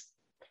 babe,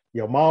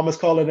 your mom is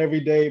calling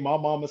every day. My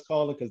mom is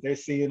calling because they're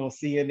seeing on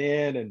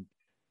CNN and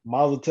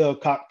Mazel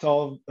Tov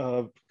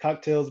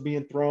cocktails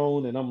being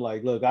thrown. And I'm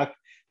like, look,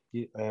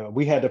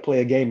 we had to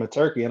play a game in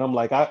Turkey. And I'm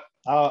like, I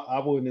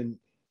couldn't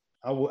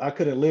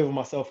live with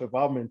myself if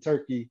I'm in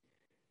Turkey.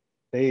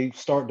 They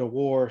start the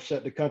war,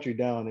 shut the country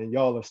down, and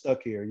y'all are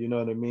stuck here. You know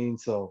what I mean?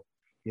 So,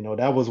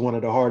 that was one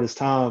of the hardest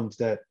times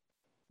that,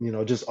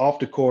 just off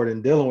the court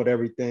and dealing with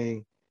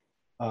everything.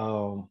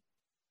 But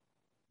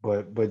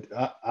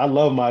I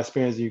love my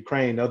experience in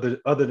Ukraine other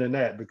than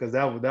that, because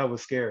that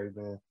was scary,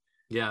 man.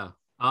 Yeah.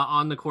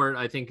 On the court,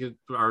 I think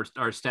our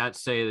stats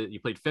say that you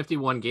played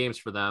 51 games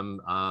for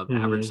them,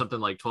 averaged something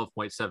like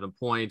 12.7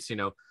 points,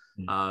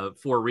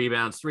 4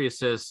 rebounds, 3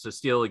 assists, a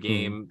steal a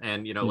game.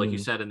 And, like you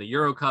said, in the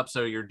Euro Cup,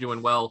 so you're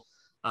doing well,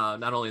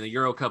 not only in the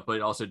Euro Cup,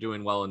 but also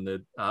doing well in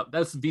the,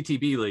 that's the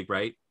VTB league,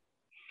 right?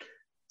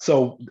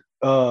 So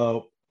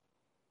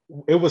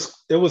it was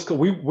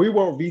we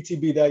weren't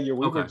VTB that year.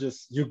 We were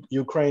just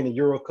Ukraine and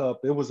Euro Cup.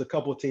 It was a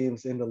couple of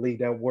teams in the league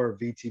that were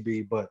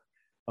VTB, but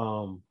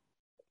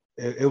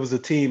it was a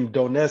team,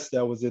 Donetsk,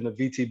 that was in the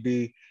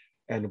VTB,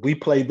 and we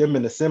played them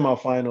in the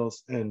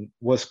semifinals. And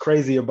what's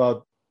crazy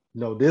about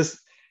this,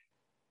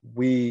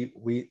 we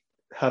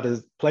how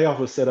the playoff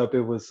was set up,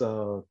 it was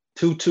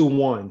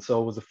 2-2-1.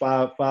 So it was a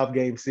five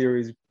game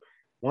series,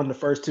 won the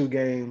first 2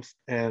 games.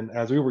 And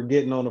as we were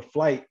getting on a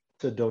flight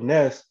to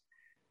Donetsk,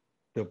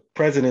 the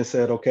president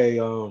said, okay,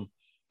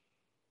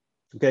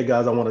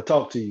 guys, I want to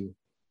talk to you.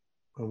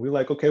 And we're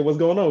like, okay, what's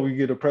going on? We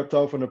get a prep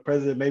talk from the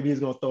president. Maybe he's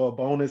going to throw a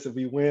bonus if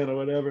we win or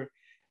whatever.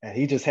 And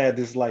he just had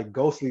this like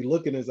ghostly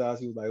look in his eyes.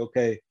 He was like,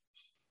 okay,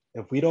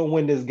 if we don't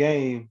win this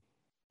game,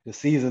 the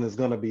season is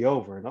going to be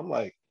over. And I'm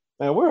like,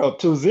 man, we're up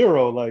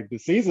 2-0. Like, the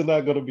season's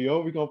not going to be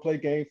over. We're going to play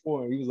game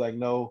 4. And he was like,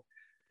 no,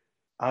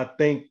 I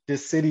think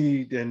this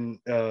city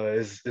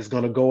is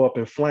going to go up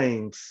in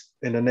flames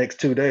in the next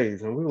 2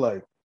 days. And we were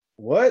like,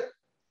 what?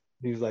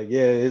 He was like,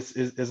 yeah,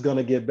 it's going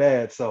to get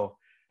bad. So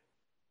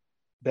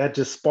that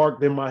just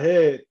sparked in my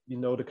head,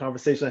 the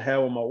conversation I had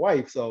with my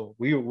wife. So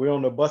we're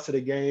on the bus to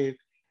the game,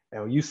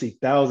 and you see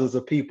thousands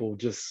of people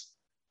just,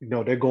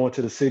 they're going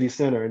to the city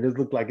center, and it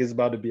looked like it's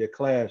about to be a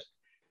clash.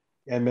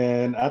 And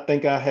man, I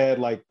think I had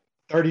like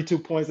 32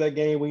 points that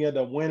game. We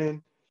ended up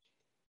winning,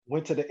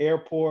 went to the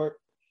airport,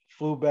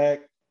 flew back,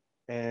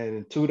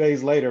 and 2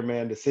 days later,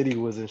 man, the city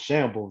was in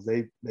shambles.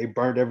 They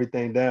burned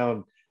everything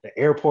down. The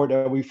airport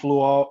that we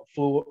flew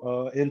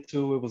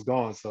into, it was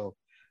gone. So,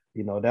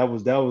 that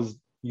was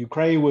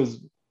Ukraine was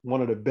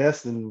one of the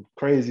best and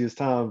craziest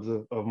times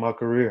of my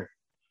career.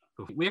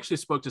 We actually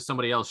spoke to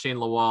somebody else, Shane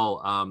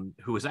Lawal,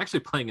 who was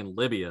actually playing in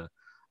Libya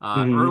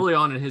early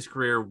on in his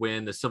career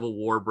when the civil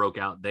war broke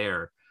out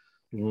there.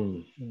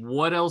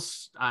 What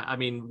else? I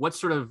mean, what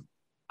sort of,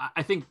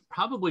 I think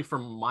probably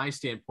from my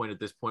standpoint at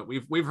this point,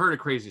 we've heard a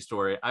crazy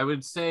story. I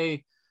would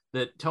say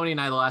that Tony and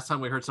I, the last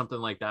time we heard something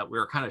like that, we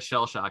were kind of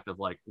shell shocked of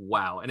like,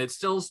 wow. And it's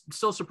still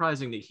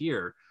surprising to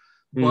hear.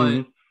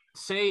 But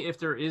say if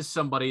there is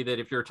somebody that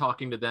if you're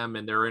talking to them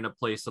and they're in a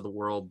place of the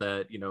world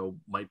that,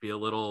 might be a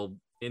little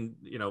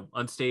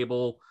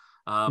unstable,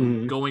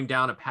 going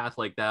down a path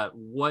like that,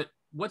 what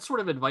sort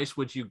of advice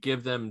would you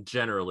give them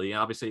generally?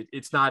 Obviously,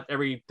 it's not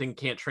everything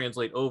can't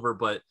translate over,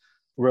 but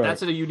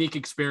that's a unique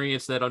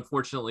experience that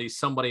unfortunately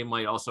somebody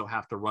might also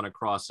have to run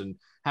across. And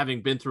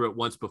having been through it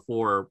once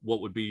before,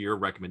 what would be your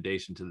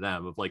recommendation to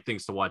them of like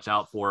things to watch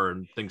out for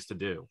and things to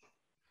do?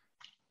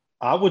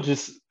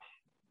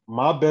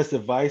 My best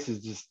advice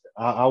is just,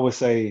 I would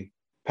say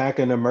pack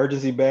an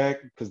emergency bag,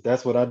 because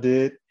that's what I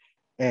did,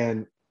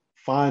 and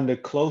find the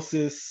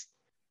closest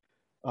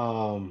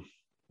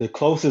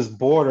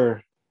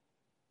border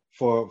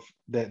for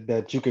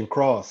that you can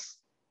cross.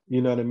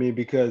 You know what I mean?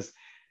 Because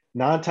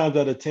 9 times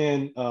out of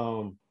 10,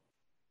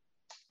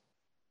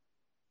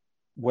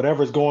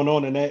 whatever's going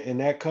on in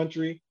that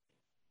country,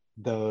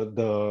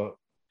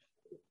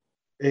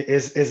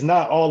 it's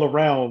not all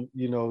around,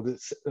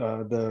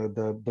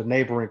 the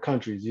neighboring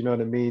countries. You know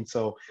what I mean?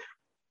 So,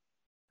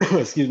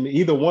 excuse me,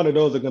 either one of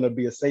those are going to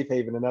be a safe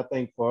haven. And I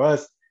think for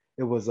us,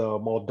 it was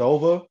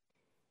Moldova.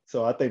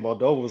 So I think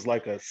Moldova was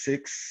like a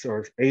 6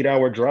 or 8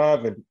 hour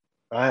drive, and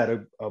I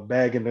had a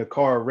bag in the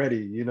car ready.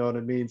 You know what I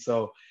mean?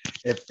 So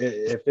if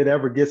it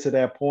ever gets to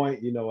that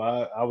point,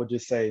 I would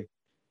just say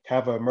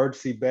have an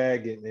emergency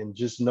bag and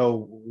just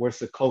know where's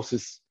the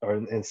closest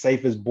and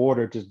safest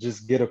border to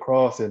just get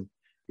across. And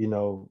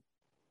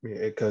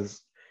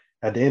because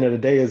at the end of the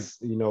day,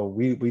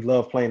 we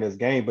love playing this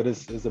game, but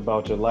it's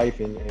about your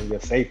life and your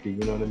safety.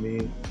 You know what I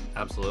mean?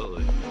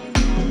 Absolutely.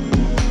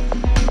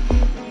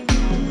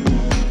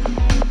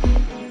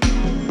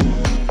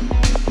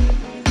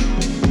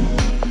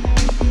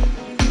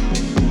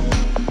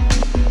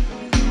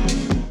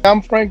 I'm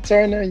Frank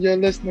Turner, and you're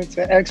listening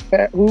to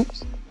Expat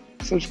Hoops.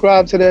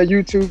 Subscribe to their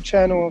YouTube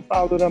channel and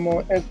follow them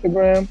on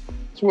Instagram,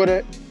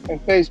 Twitter, and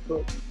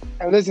Facebook.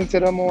 And listen to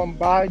them on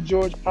By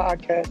George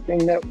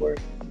Podcasting Network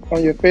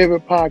on your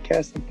favorite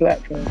podcasting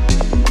platform.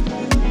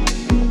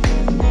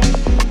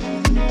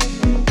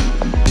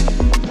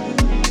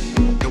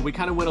 We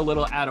kind of went a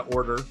little out of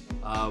order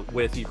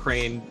with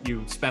Ukraine.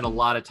 You spent a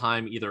lot of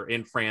time either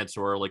in France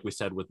or, like we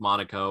said, with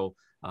Monaco,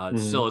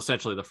 still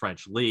essentially the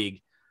French league.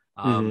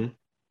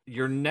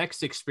 Your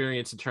next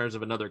experience in terms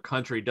of another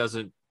country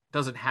doesn't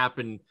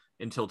happen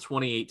until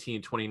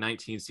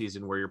 2018-2019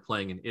 season, where you're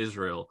playing in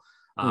Israel.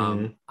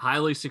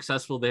 Highly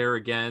successful there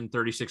again,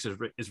 36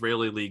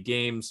 Israeli league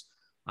games,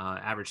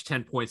 averaged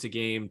 10 points a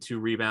game, 2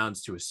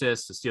 rebounds, 2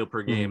 assists, a steal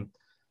per game,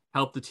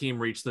 helped the team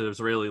reach the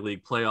Israeli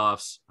league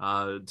playoffs.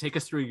 Take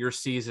us through your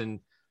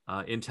season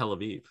in Tel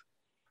Aviv.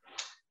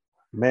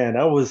 Man,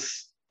 that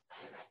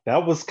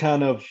was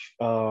kind of,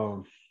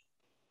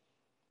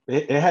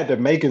 it had the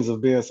makings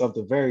of being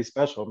something very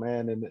special,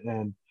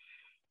 man.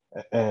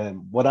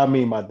 And what I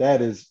mean by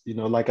that is,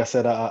 like I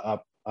said, I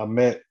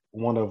met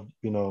one of,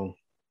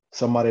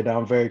 somebody that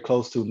I'm very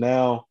close to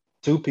now,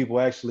 2 people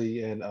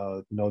actually, and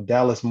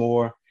Dallas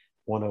Moore,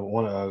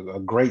 a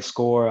great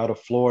scorer out of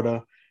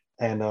Florida,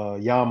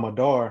 and Yam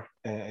Madar,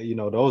 and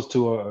those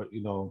 2 are,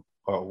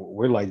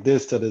 we're like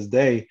this to this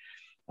day.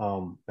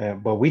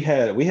 But we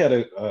had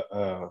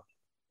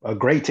a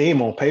great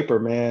team on paper,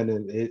 man,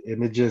 and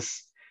it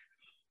just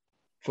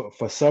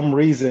for some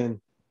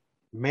reason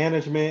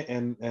management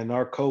and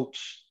our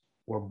coach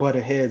were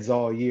butting heads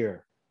all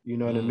year. You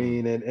know what I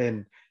mean?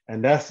 And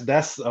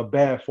that's a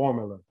bad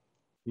formula.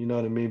 You know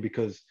what I mean?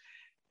 Because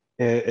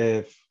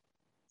if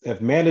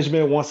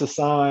management wants to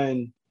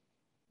sign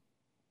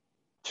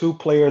two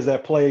players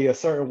that play a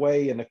certain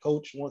way and the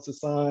coach wants to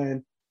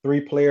sign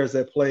three players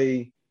that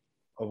play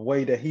a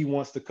way that he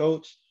wants to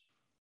coach,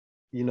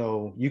 you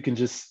know, you can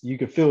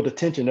feel the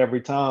tension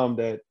every time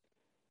that,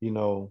 you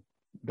know,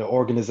 the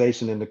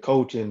organization and the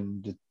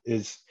coaching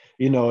is,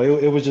 you know,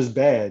 it was just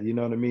bad. You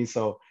know what I mean?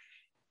 So,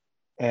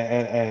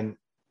 and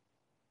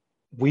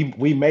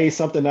we made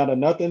something out of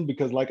nothing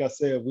because, like I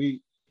said,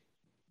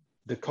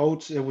 the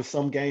coach, it was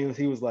some games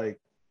he was like,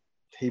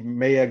 he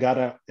may have got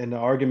in an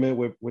argument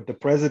with the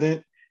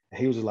president. And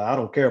he was like, I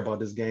don't care about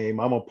this game.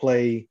 I'm going to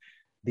play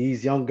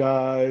these young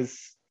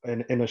guys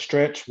in a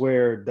stretch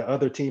where the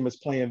other team is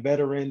playing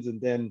veterans.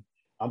 And then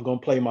I'm going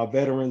to play my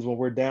veterans when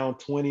we're down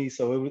 20.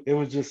 So it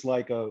was just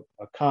like a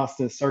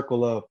constant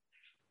circle of,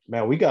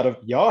 man,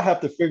 y'all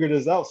have to figure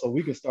this out so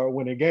we can start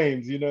winning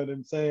games. You know what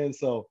I'm saying?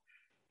 So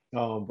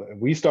but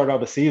we started out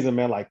the season,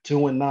 man, like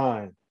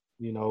 2-9,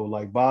 you know,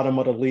 like bottom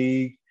of the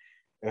league.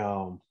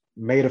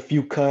 Made a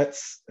few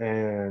cuts,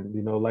 and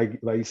you know, like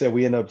you said,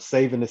 we ended up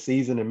saving the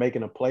season and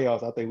making the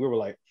playoffs. I think we were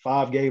like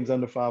 5 games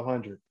under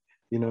 500.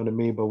 You know what I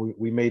mean? But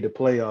we made the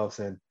playoffs,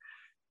 and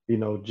you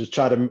know, just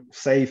try to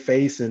save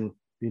face and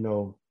you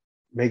know,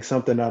 make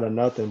something out of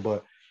nothing.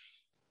 But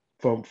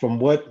from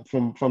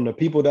the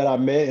people that I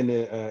met and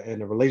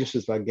the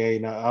relationships I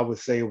gained, I would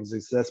say it was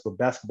successful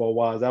basketball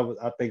wise.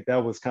 I think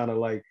that was kind of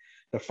like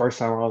the first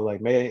time I was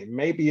like, man,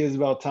 maybe it's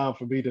about time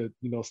for me to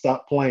you know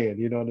stop playing.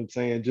 You know what I'm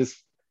saying? Just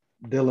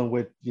dealing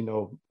with you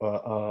know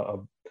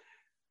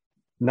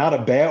not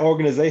a bad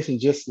organization,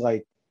 just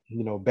like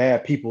you know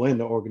bad people in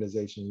the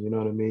organization. You know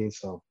what I mean?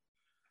 So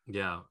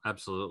yeah,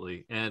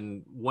 absolutely.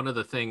 And one of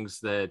the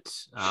things that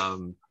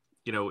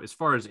you know, as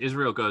far as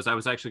Israel goes, I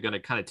was actually going to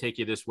kind of take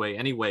you this way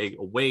anyway,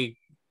 away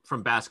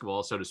from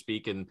basketball, so to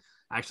speak, and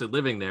actually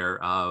living there.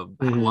 A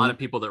lot of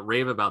people that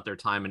rave about their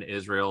time in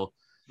Israel,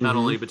 not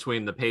only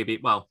between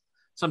the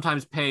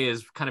sometimes pay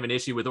is kind of an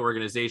issue with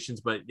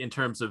organizations, but in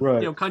terms of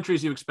you know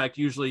countries,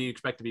 usually you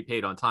expect to be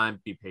paid on time,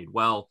 be paid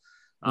well.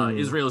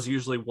 Israel is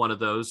usually one of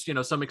those, you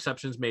know, some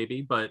exceptions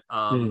maybe, but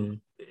in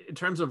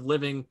terms of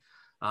living,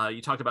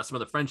 you talked about some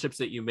of the friendships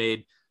that you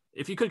made.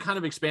 If you could kind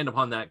of expand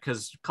upon that,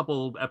 because a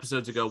couple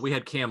episodes ago we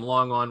had Cam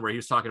Long on where he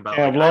was talking about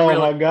Cam Long,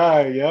 my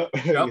guy, yep.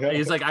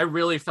 He's like, I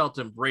really felt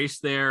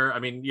embraced there. I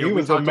mean, you know, he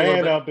was a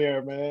man out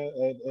there, man,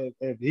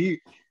 and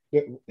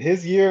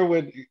his year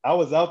when I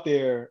was out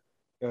there.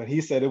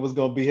 He said it was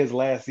gonna be his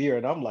last year,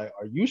 and I'm like,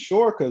 "Are you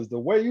sure? Because the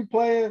way you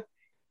playing,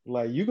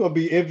 like you're gonna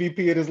be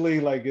MVP of this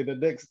league, like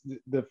in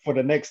for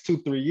the next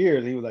 2-3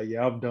 years." He was like,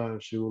 "Yeah, I'm done,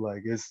 Shu.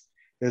 Like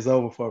it's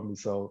over for me."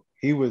 So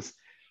he was,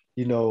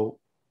 you know,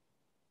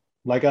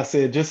 like I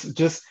said,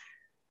 just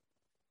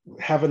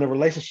having a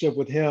relationship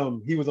with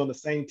him. He was on the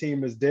same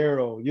team as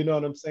Daryl. You know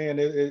what I'm saying?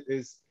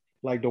 It's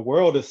like the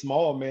world is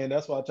small, man.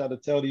 That's why I try to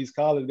tell these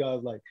college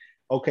guys, like,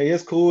 okay,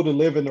 it's cool to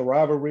live in the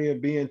rivalry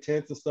and be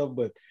intense and stuff,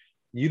 but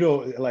you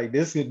don't like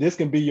this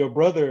can be your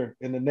brother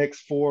in the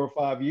next 4 or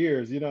 5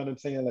 years. You know what I'm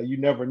saying? Like you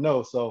never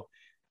know. So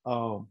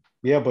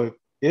yeah, but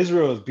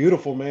Israel is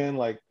beautiful, man.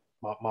 Like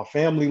my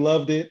family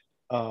loved it.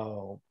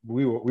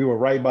 We were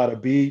right by the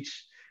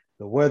beach.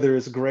 The weather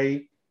is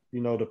great.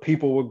 You know, the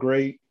people were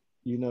great.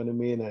 You know what I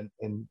mean?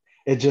 And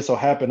it just so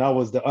happened I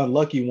was the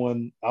unlucky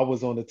one. I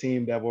was on the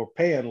team that were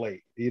paying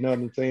late. You know what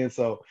I'm saying?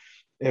 So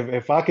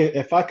if I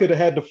could have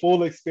had the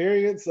full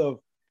experience of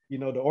you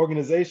know, the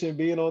organization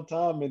being on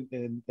time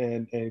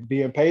and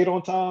being paid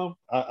on time,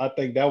 I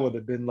think that would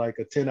have been like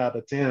a 10 out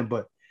of 10.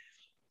 But,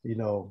 you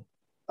know,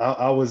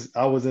 I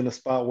was in a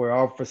spot where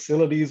our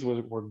facilities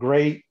were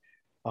great.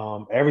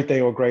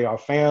 Everything was great. Our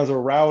fans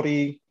were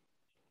rowdy.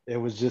 It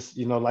was just,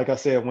 you know, like I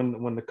said,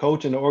 when the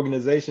coach and the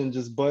organization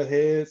just butt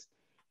heads,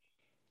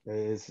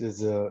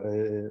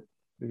 you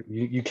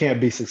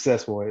can't be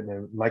successful.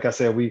 And like I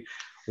said, we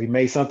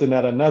made something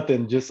out of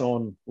nothing just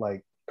on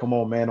like, come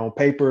on, man, on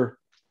paper,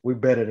 we're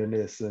better than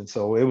this. And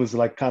so it was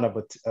like kind of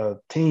a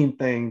team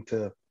thing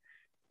to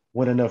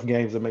win enough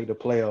games to make the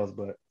playoffs.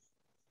 But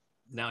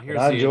now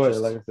I enjoyed it,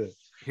 like I said.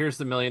 Here's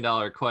the $1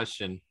 million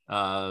question.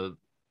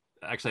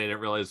 Actually, I didn't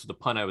realize the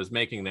pun I was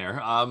making there.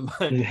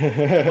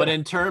 But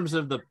in terms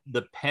of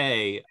the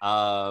pay,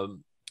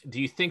 do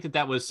you think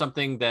that was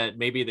something that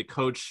maybe the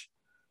coach,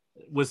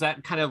 was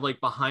that kind of like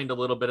behind a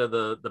little bit of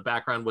the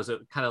background? Was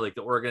it kind of like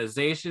the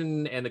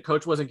organization and the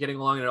coach wasn't getting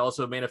along, and it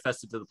also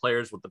manifested to the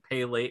players with the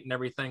pay late and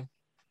everything?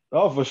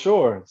 Oh, for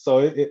sure.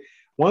 So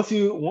once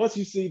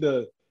you see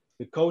the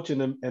coach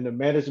and the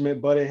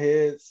management butting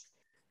heads,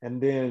 and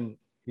then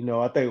you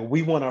know I think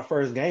we won our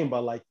first game by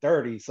like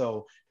 30.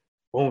 So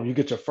boom, you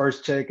get your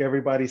first check,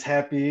 everybody's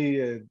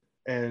happy,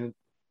 and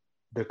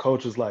the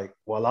coach was like,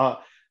 well,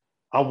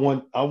 I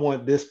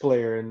want this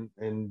player,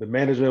 and the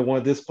management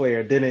want this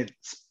player. Then it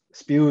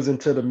spews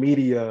into the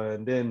media,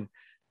 and then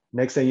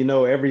Next thing you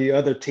know, every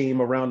other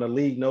team around the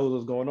league knows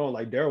what's going on.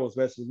 Like Daryl was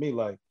messaging me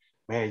like,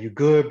 man, you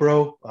good,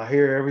 bro? I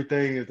hear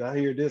everything. I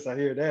hear this, I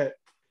hear that.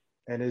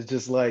 And it's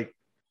just like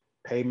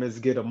payments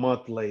get a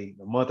month late,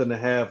 a month and a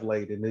half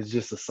late, and it's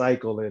just a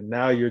cycle. And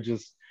now you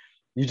just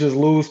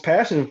lose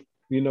passion,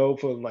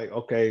 for like,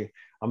 okay,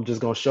 I'm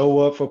just gonna show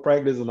up for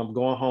practice and I'm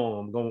going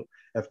home.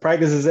 If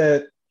practice is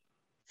at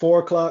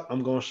 4:00,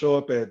 I'm gonna show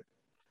up at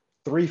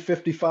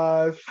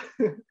 3:55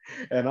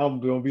 and I'm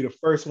gonna be the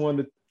first one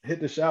to hit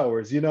the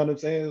showers. You know what I'm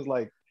saying? It's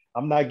like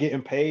I'm not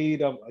getting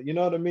paid. You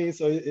know what I mean?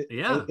 So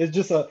Yeah. it's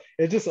just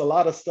a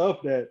lot of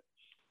stuff that,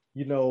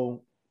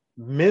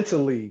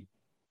 mentally,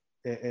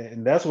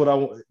 and that's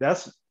what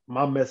that's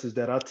my message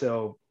that I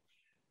tell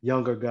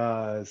younger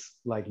guys,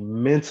 like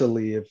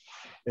mentally,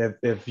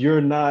 if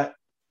you're not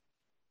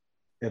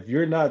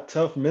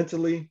tough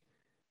mentally,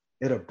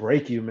 it'll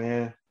break you,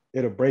 man.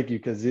 It'll break you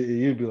because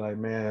you'd be like,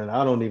 man,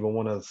 I don't even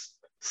want to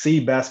see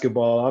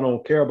basketball. I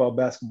don't care about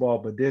basketball.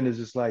 But then it's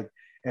just like,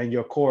 and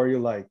your core, you're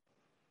like,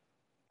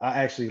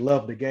 I actually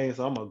love the game,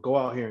 so I'm gonna go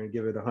out here and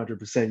give it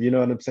 100%. You know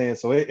what I'm saying?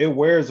 So it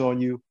wears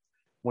on you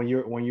when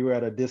you're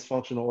at a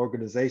dysfunctional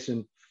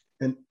organization,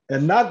 and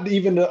not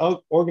even the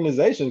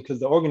organization, because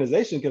the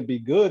organization can be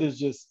good. It's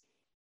just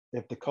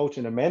if the coach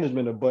and the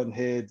management are button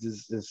heads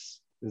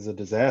is a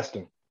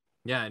disaster.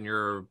 Yeah,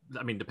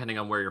 and depending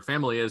on where your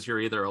family is, you're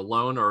either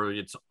alone or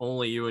it's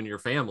only you and your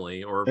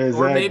family, or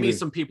maybe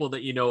some people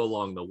that you know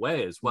along the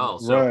way as well.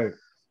 So right.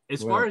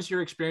 As far as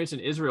your experience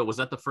in Israel, was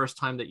that the first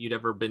time that you'd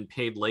ever been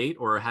paid late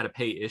or had a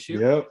pay issue?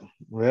 Yep.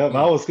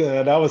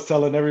 I was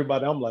telling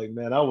everybody, I'm like,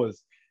 man, I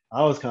was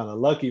kind of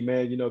lucky,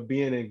 man,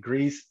 being in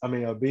Greece,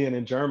 being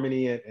in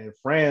Germany and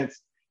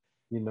France,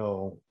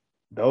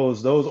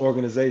 those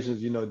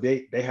organizations,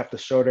 they have to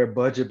show their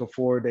budget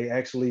before they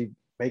actually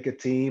make a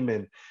team,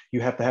 and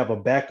you have to have a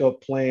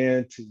backup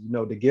plan to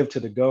give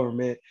to the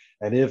government,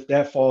 and if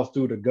that falls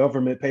through, the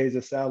government pays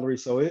a salary.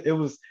 So it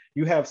was,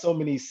 you have so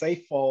many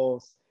safe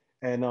falls,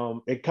 and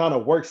it kind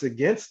of works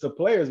against the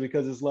players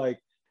because it's like,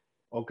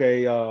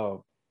 okay,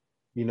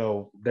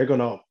 they're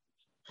gonna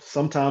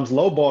sometimes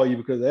lowball you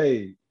because,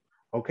 hey,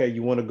 okay,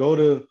 you want to go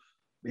to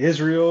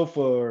Israel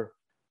for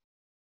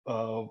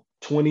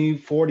 20,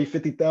 40,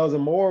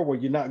 50,000 more where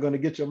you're not going to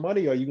get your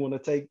money, or you want to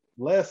take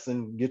less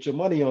and get your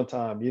money on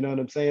time. You know what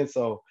I'm saying?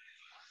 So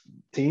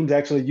teams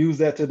actually use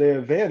that to their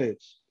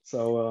advantage.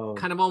 So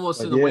kind of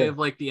almost in the way of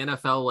like the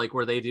NFL, like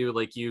where they do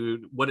like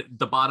what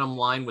the bottom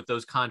line with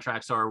those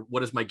contracts are,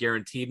 what is my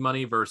guaranteed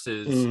money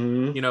versus,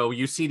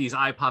 you see these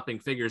eye-popping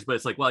figures, but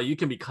it's like, well, you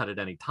can be cut at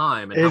any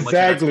time, and how much of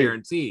that's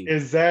guaranteed.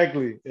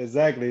 Exactly. It's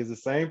the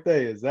same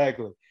thing.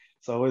 Exactly.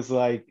 So it's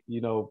like,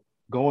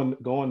 going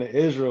to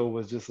Israel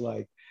was just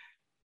like,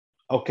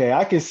 okay,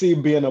 I can see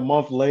being a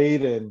month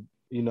late and,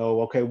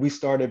 okay, we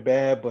started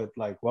bad, but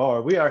like,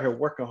 well, we out here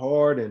working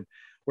hard and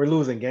we're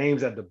losing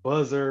games at the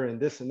buzzer and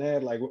this and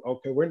that. Like,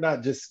 okay, we're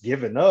not just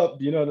giving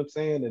up, you know what I'm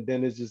saying? And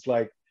then it's just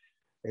like,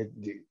 a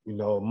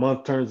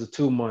month turns to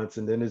 2 months,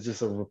 and then it's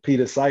just a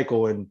repeated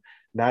cycle. And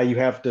now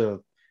you're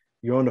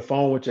on the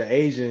phone with your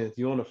agents,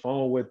 you're on the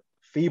phone with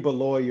FIBA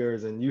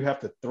lawyers, and you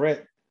have to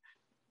threaten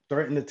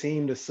the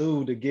team to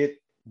sue to get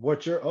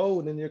what you're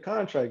owed in your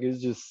contract.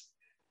 Is just,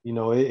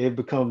 it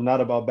becomes not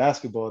about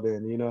basketball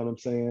then, you know what I'm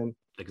saying?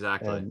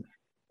 Exactly.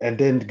 And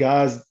then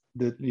guys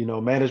that,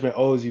 management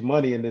owes you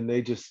money, and then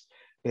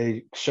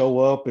they show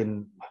up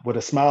and with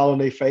a smile on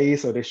their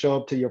face, or they show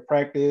up to your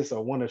practice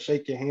or want to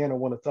shake your hand or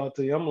want to talk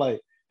to you. I'm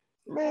like,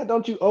 man,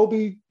 don't you owe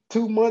me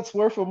 2 months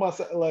worth of my,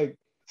 like,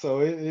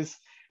 so it's,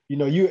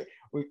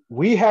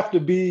 we have to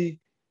be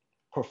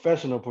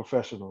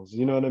professionals,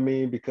 you know what I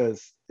mean?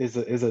 Because it's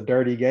a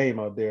dirty game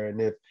out there.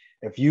 And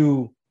if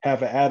you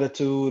have an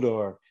attitude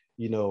or,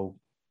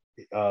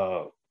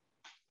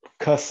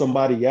 cuss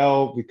somebody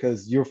out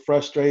because you're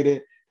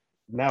frustrated,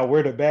 now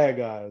we're the bad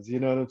guys, you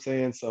know what I'm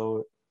saying?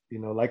 So,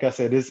 like I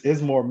said,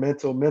 it's more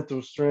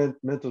mental strength,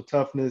 mental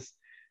toughness.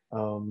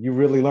 You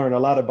really learn a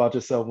lot about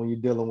yourself when you're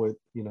dealing with,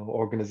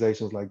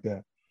 organizations like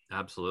that.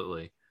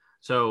 Absolutely.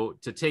 So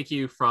to take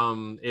you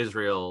from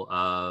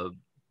Israel,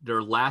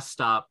 their last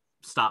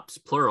stops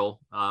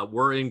plural,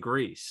 were in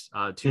Greece,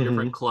 two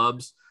different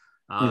clubs.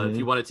 If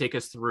you want to take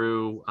us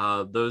through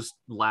those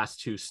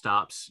last two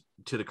stops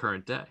to the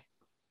current day.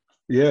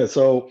 Yeah.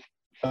 So,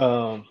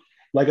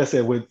 like I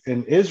said,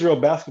 in Israel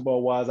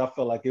basketball wise, I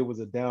felt like it was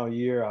a down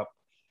year. I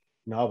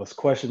was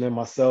questioning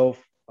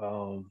myself.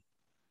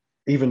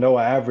 Even though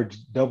I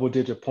averaged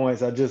double-digit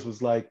points, I just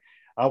was like,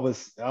 I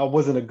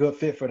wasn't a good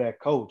fit for that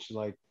coach.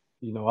 Like,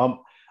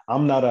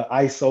 I'm not an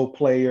ISO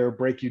player,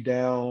 break you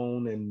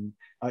down, and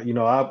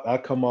I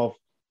come off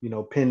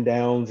pin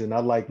downs, and I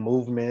like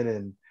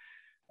movement,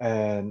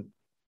 and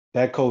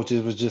that coach,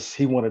 it was just,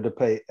 he wanted to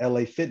play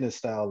LA Fitness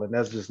style, and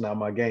that's just not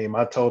my game.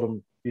 I told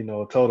him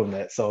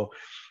that. So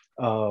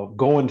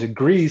going to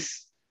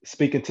Greece,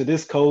 speaking to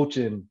this coach,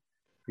 and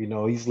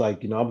he's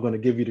like, I'm going to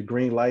give you the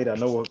green light. I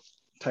know what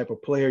type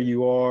of player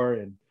you are,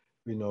 and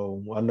I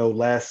know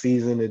last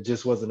season it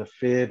just wasn't a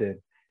fit, and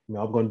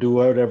I'm going to do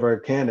whatever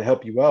I can to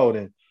help you out.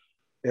 And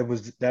it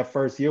was that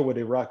first year with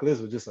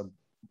Iraqlis was just a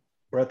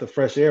breath of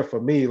fresh air for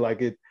me.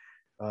 Like it,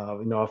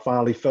 I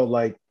finally felt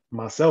like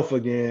myself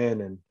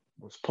again and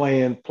was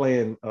playing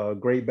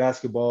great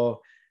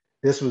basketball.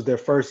 This was their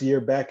first year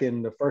back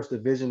in the first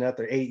division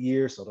after 8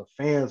 years. So the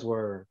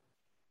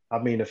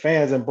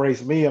fans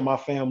embraced me and my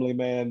family,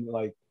 man,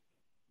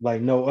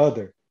 like no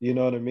other. You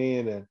know what I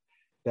mean? And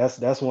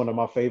that's one of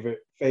my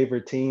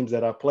favorite teams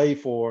that I played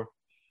for.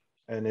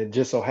 And it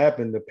just so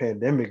happened the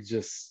pandemic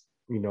just,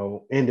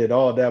 ended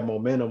all that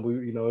momentum.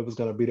 It was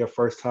going to be their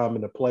first time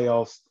in the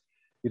playoffs.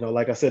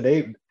 Like I said,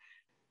 they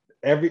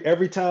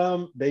every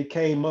time they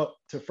came up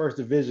to first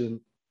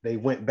division, they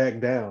went back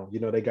down.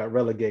 They got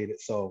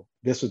relegated. So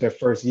this was their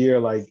first year.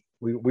 Like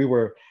we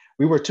were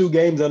 2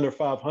 games under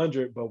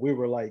 500, but we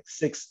were like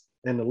 6th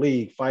in the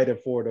league, fighting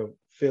for the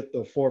 5th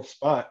or 4th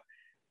spot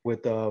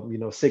with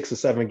 6 or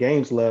 7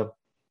 games left.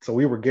 So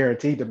we were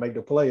guaranteed to make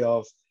the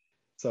playoffs.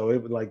 So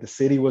it was like the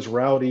city was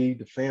rowdy,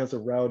 the fans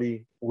were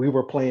rowdy. We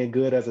were playing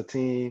good as a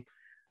team.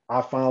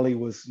 I finally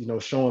was,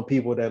 showing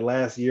people that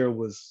last year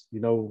was,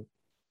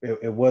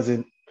 it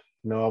wasn't,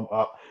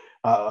 I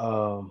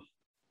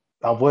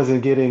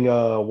wasn't getting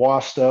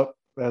washed up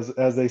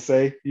as they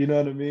say, you know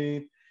what I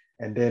mean?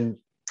 And then,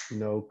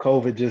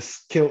 COVID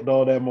just killed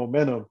all that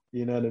momentum,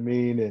 you know what I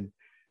mean? And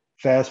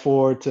fast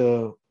forward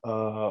to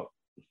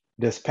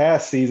this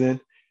past season,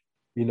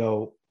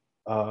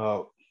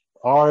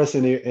 Aris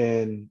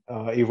and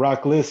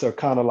Iraklis are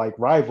kind of like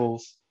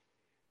rivals.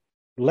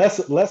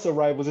 Lesser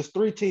rivals. There's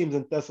 3 teams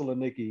in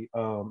Thessaloniki.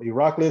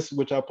 Iraklis,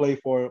 which I played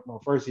for my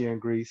first year in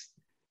Greece.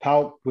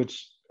 Pauk,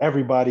 which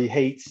everybody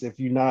hates if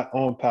you're not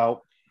on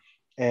Pauk.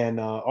 And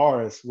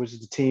Aris, which is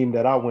the team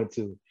that I went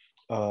to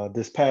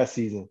this past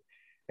season.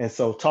 And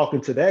so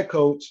talking to that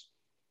coach,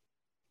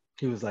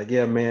 he was like,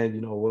 yeah, man,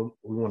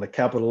 we want to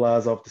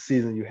capitalize off the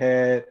season you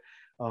had.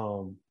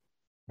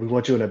 We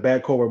want you in the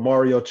backcourt with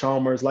Mario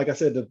Chalmers. Like I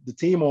said, the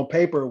team on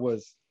paper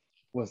was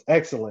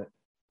excellent.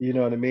 You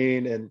know what I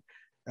mean? And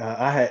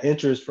I had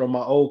interest from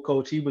my old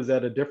coach. He was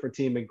at a different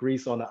team in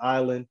Greece on the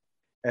island,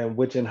 and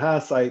which in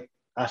hindsight,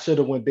 I should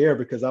have went there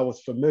because I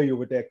was familiar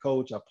with that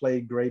coach. I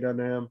played great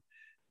under him.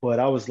 But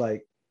I was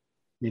like,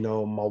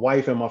 my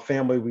wife and my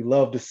family, we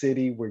love the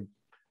city.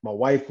 My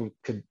wife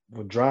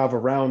would drive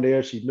around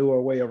there. She knew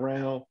her way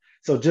around.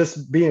 So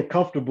just being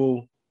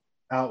comfortable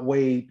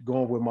outweighed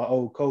going with my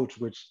old coach,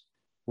 which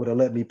would have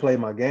let me play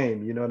my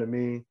game. You know what I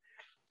mean?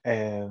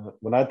 And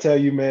when I tell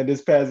you, man,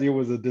 this past year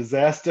was a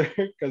disaster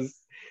because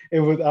I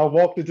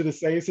walked into the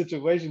same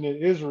situation in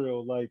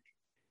Israel, like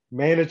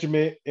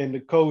management and the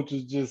coach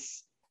was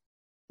just,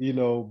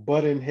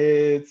 butting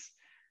heads,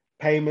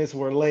 payments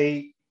were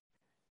late,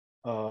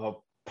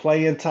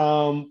 playing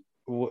time,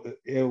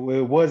 it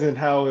wasn't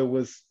how it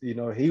was,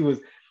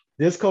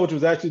 this coach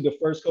was actually the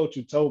first coach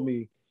who told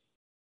me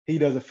he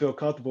doesn't feel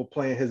comfortable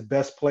playing his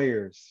best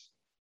players.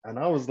 And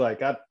I was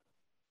like, I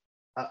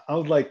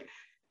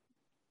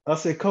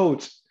said,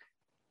 coach,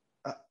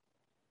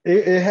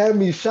 it had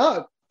me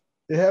shocked.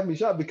 It had me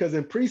shocked because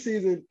in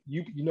preseason,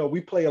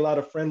 we play a lot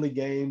of friendly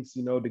games,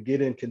 to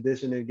get in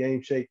condition and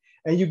game shape,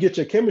 and you get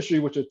your chemistry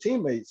with your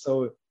teammates.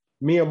 So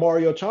me and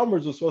Mario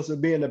Chalmers were supposed to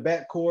be in the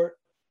backcourt,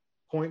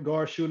 point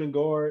guard, shooting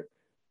guard.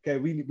 Okay,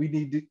 we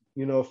need to,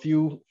 a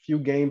few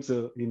games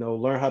to,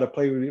 learn how to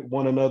play with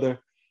one another.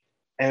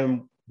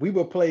 And we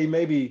would play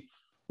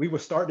we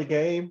would start the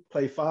game,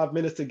 play 5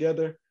 minutes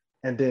together,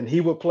 and then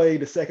he would play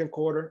the second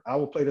quarter. I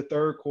would play the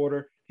third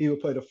quarter. He would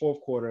play the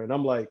fourth quarter. And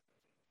I'm like,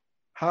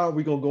 how are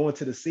we going to go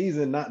into the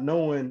season not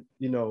knowing,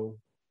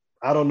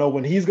 I don't know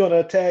when he's going to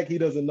attack. He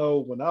doesn't know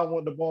when I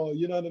want the ball.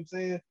 You know what I'm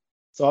saying?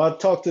 So I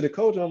talked to the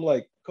coach. And I'm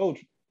like,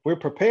 coach, we're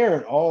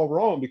preparing all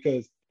wrong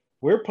because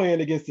we're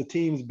playing against the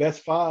team's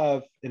best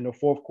 5 in the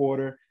fourth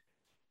quarter.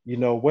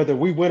 Whether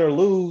we win or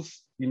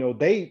lose,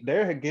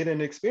 they're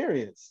getting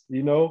experience,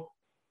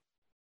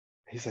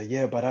 He said,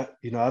 yeah, but I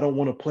don't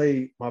want to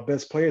play my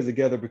best players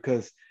together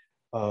because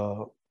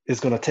it's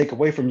going to take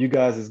away from you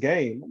guys'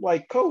 game. I'm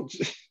like, coach,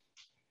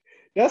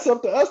 that's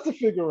up to us to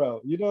figure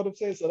out. You know what I'm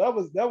saying? So that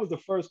was the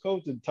first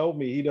coach that told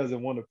me he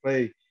doesn't want to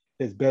play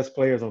his best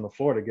players on the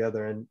floor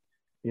together. And,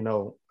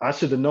 I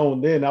should have known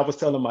then. I was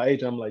telling my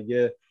agent, I'm like,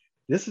 yeah,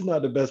 this is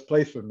not the best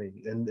place for me.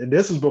 And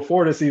this was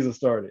before the season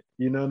started.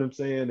 You know what I'm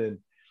saying? And,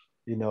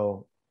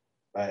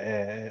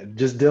 and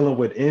just dealing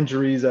with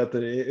injuries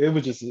after it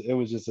was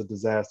just a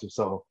disaster.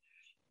 So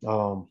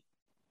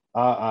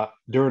I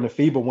during the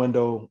FIBA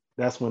window,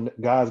 that's when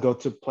guys go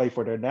to play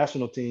for their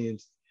national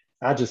teams.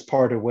 I just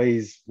parted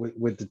ways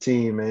with the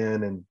team,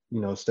 man, and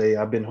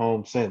I've been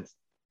home since.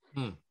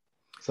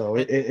 So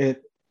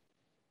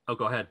oh,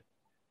 go ahead.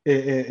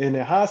 In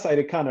hindsight,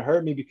 it kind of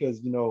hurt me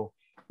because now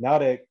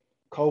that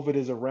COVID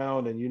is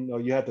around and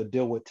you have to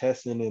deal with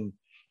testing, and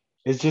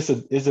it's just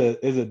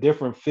a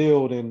different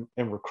field in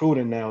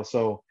recruiting now.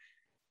 So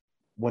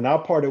when I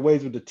parted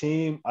ways with the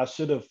team, I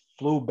should have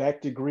flew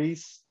back to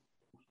Greece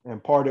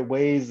and parted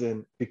ways,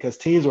 and because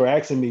teams were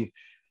asking me,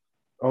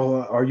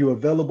 oh, are you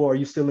available? Are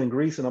you still in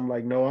Greece? And I'm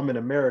like, no, I'm in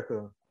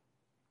America.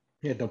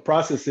 And the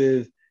process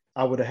is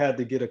I would have had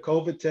to get a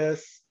COVID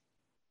test,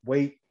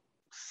 wait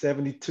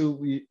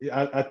 72.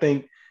 I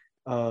think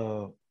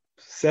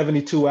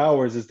 72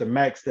 hours is the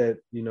max that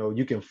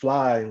you can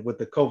fly with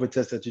the COVID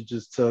test that you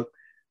just took.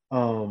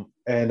 So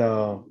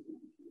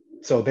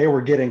they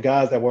were getting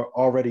guys that were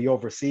already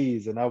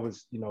overseas, and I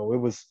was,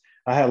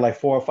 I had like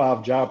 4 or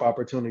 5 job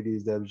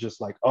opportunities that was just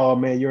like, oh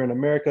man, you're in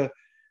America,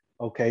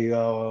 okay,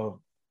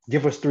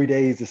 give us 3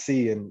 days to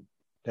see. And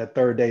that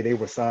third day they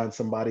were signed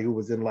somebody who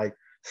was in like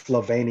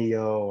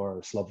Slovenia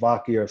or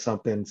Slovakia or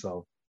something.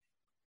 So,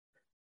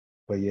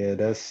 but yeah,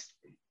 that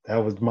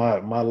was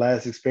my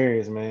last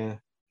experience,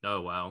 man.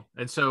 Oh wow!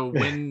 And so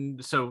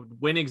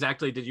when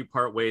exactly did you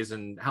part ways,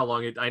 and how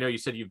long? I know you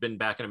said you've been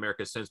back in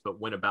America since, but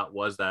when about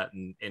was that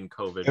in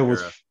COVID It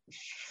was era?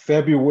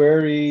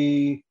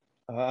 February.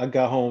 I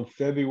got home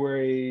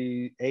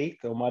February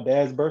 8th on my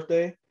dad's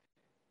birthday,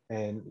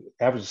 and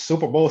after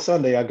Super Bowl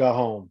Sunday, I got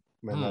home.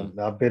 And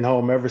I've been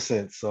home ever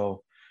since.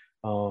 So,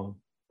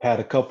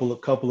 had a couple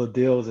of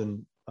deals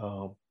in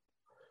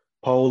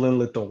Poland,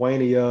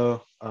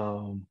 Lithuania,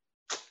 and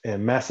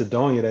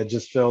Macedonia that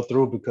just fell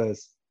through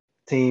because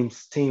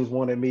teams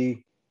wanted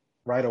me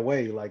right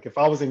away. Like if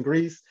I was in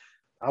Greece,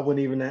 I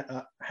wouldn't even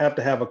have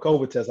to have a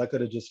COVID test. I could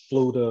have just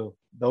flew to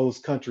those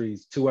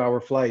countries, 2-hour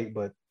flight,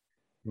 but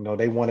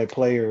they wanted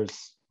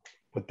players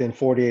within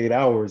 48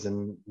 hours,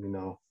 and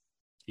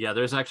Yeah,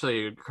 there's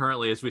actually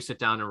currently, as we sit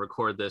down and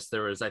record this,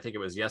 there was, I think it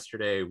was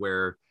yesterday,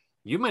 where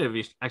you might have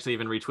actually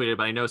even retweeted,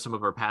 but I know some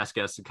of our past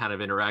guests have kind of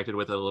interacted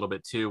with it a little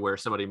bit too, where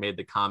somebody made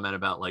the comment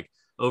about like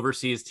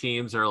overseas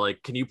teams are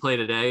like, can you play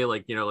today?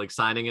 Like, like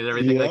signing and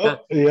everything like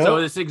that. Yep, so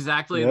it's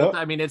exactly, yep.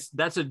 I mean,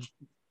 that's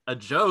a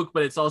joke,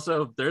 but it's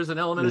also, there's an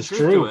element it's of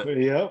truth true. to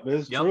it. Yep,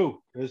 it's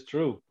true. It's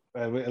true.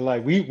 And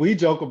like we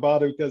joke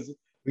about it because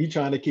we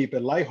trying to keep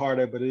it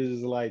lighthearted, but it's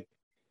just like,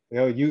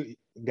 you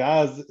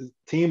guys,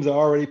 teams are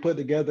already put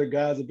together.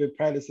 Guys have been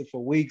practicing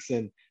for weeks,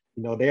 and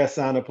they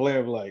assign a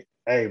player like,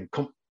 hey,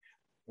 come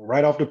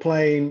right off the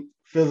plane,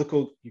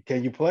 physical.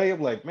 Can you play?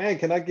 I'm like, man,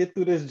 can I get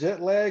through this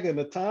jet lag and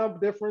the time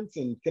difference?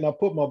 And can I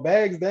put my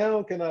bags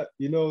down? Can I,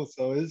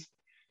 so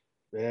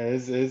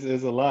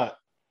it's a lot.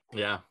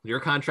 Yeah, your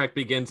contract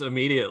begins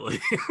immediately.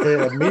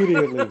 Yeah,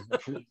 immediately.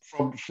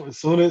 From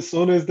soon as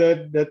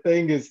that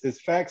thing is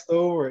faxed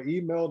over or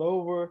emailed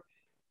over,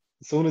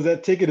 as soon as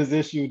that ticket is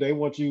issued, they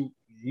want you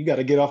got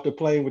to get off the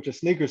plane with your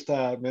sneakers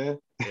tied, man.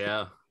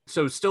 Yeah.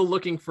 So still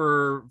looking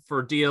for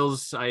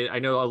deals. I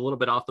know a little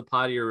bit off the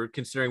pod, you're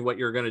considering what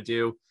you're going to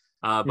do.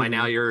 By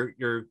now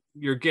you're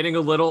getting a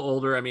little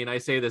older. I mean, I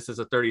say this as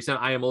a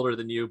 37. I am older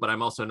than you, but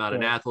I'm also not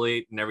an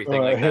athlete and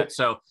everything like that.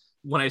 So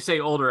when I say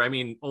older, I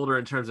mean older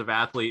in terms of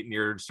athlete, and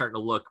you're starting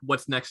to look,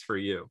 what's next for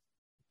you?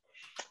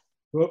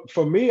 Well,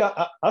 for me,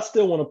 I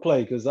still want to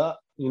play because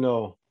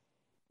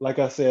like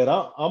I said,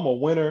 I'm a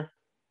winner.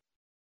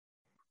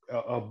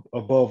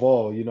 Above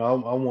all, I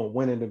want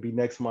winning to be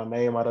next to my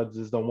name. I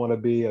just don't want to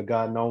be a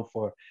guy known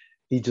for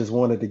he just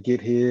wanted to get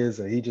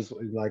his, or he just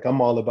like, I'm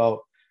all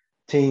about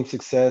team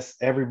success.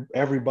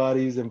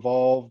 Everybody's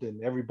involved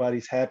and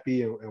everybody's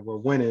happy, and we're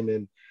winning.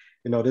 And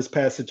this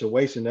past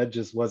situation that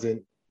just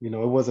wasn't, it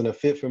wasn't a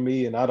fit for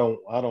me, and I don't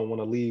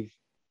want to leave.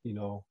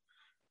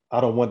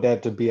 I don't want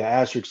that to be an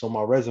asterisk on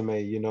my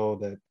resume.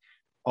 That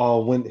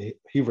when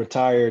he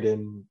retired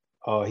and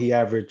he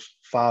averaged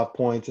 5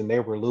 points and they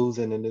were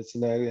losing and this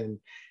and that.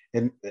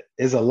 And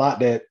there's a lot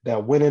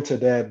that went into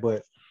that.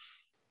 But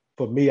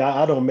for me,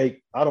 I don't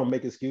make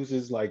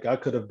excuses. Like I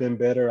could have been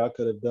better. I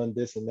could have done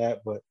this and that.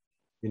 But,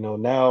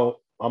 now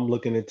I'm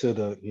looking into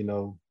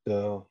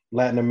the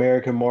Latin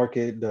American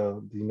market,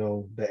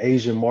 the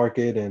Asian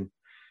market, and,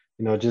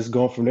 just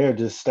going from there,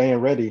 just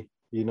staying ready,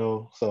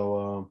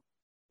 So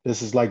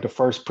this is like the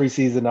first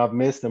preseason I've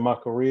missed in my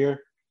career.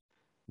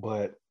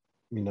 But,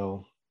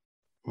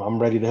 I'm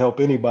ready to help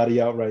anybody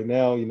out right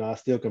now. I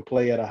still can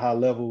play at a high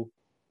level,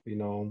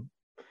 and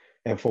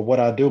for what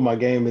I do, my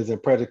game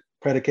isn't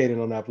predicated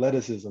on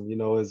athleticism.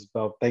 It's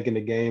about thinking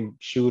the game,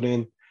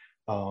 shooting.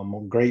 I'm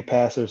a great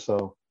passer.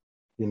 So,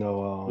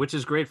 which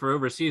is great for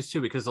overseas too,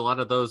 because a lot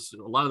of those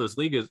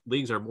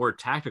leagues are more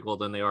tactical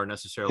than they are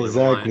necessarily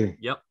exactly.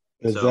 Reliant. Yep.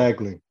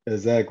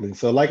 Exactly.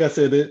 So like I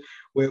said,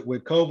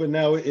 with COVID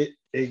now,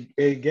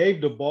 it gave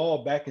the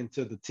ball back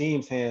into the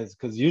team's hands,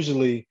 because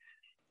usually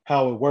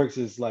how it works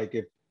is like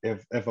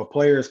if a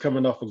player is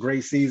coming off a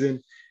great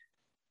season,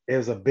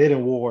 there's a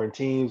bidding war and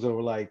teams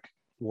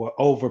will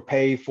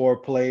overpay for a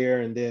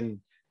player, and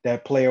then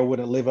that player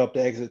wouldn't live up to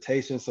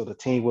expectations, so the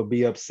team would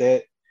be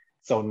upset.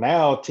 So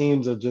now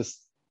teams are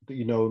just,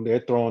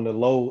 they're throwing the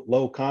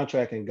low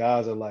contract, and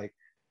guys are like,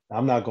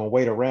 I'm not going to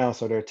wait around,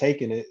 so they're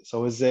taking it.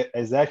 So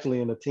it's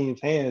actually in the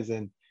team's hands.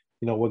 And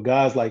with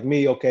guys like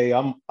me, okay,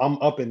 I'm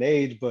up in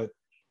age, but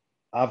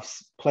I've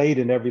played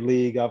in every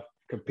league. I've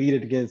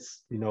competed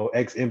against,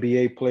 ex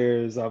NBA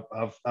players.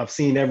 I've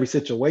seen every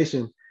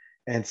situation.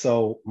 And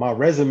so my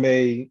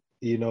resume,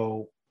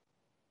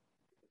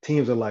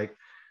 teams are like,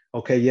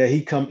 okay, yeah,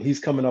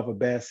 he's coming off a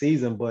bad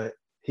season, but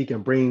he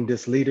can bring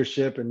this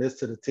leadership and this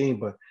to the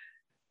team, but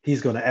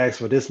he's going to ask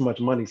for this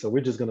much money. So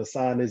we're just going to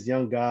sign this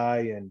young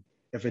guy, and,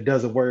 if it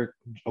doesn't work,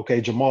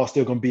 okay, Jamal's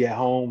still gonna be at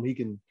home. He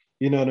can,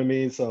 you know what I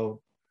mean?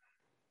 So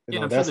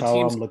that's how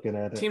I'm looking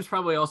at it. Teams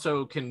probably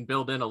also can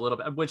build in a little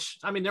bit, which,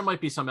 I mean, there might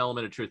be some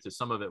element of truth to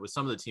some of it with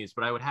some of the teams,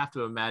 but I would have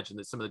to imagine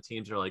that some of the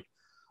teams are like,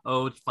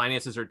 oh,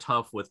 finances are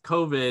tough with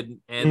COVID,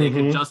 and they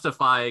can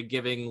justify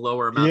giving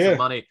lower amounts of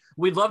money.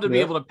 We'd love to be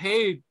able to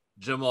pay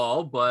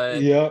Jamal,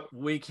 but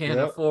we can't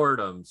afford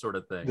them, sort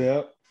of thing.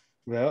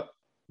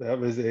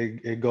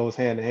 It goes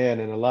hand in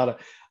hand, and a lot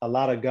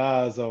of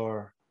guys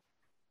are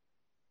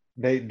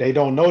they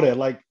don't know that.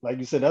 Like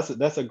you said,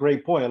 that's a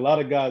great point. A lot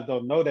of guys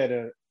don't know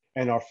that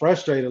and are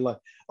frustrated. Like,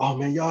 oh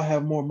man, y'all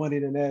have more money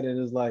than that, and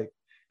it's like,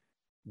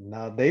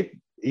 nah, they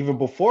even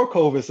before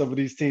COVID, some of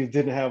these teams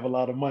didn't have a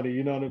lot of money.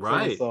 You know what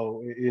I'm saying?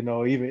 So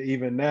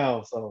even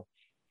now, so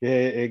yeah,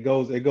 it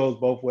goes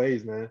both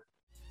ways, man.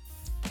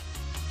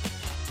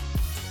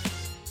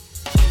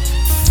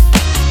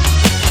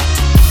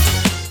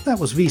 That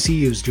was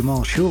VCU's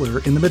Jamal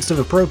Shuler in the midst of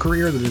a pro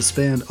career that has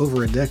spanned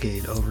over a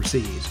decade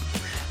overseas.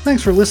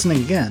 Thanks for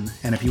listening again,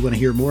 and if you want to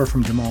hear more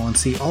from Jamal and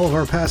see all of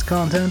our past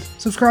content,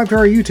 subscribe to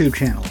our YouTube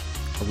channel,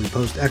 where we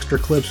post extra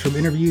clips from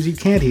interviews you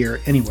can't hear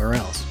anywhere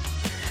else.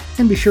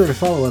 And be sure to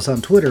follow us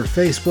on Twitter,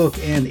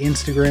 Facebook, and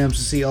Instagram to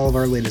see all of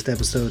our latest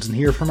episodes and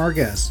hear from our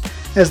guests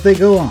as they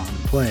go on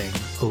playing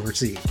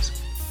overseas.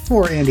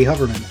 For Andy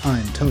Huberman,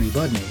 I'm Tony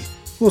Budney.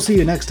 We'll see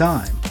you next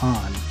time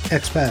on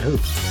Expat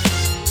Hoops.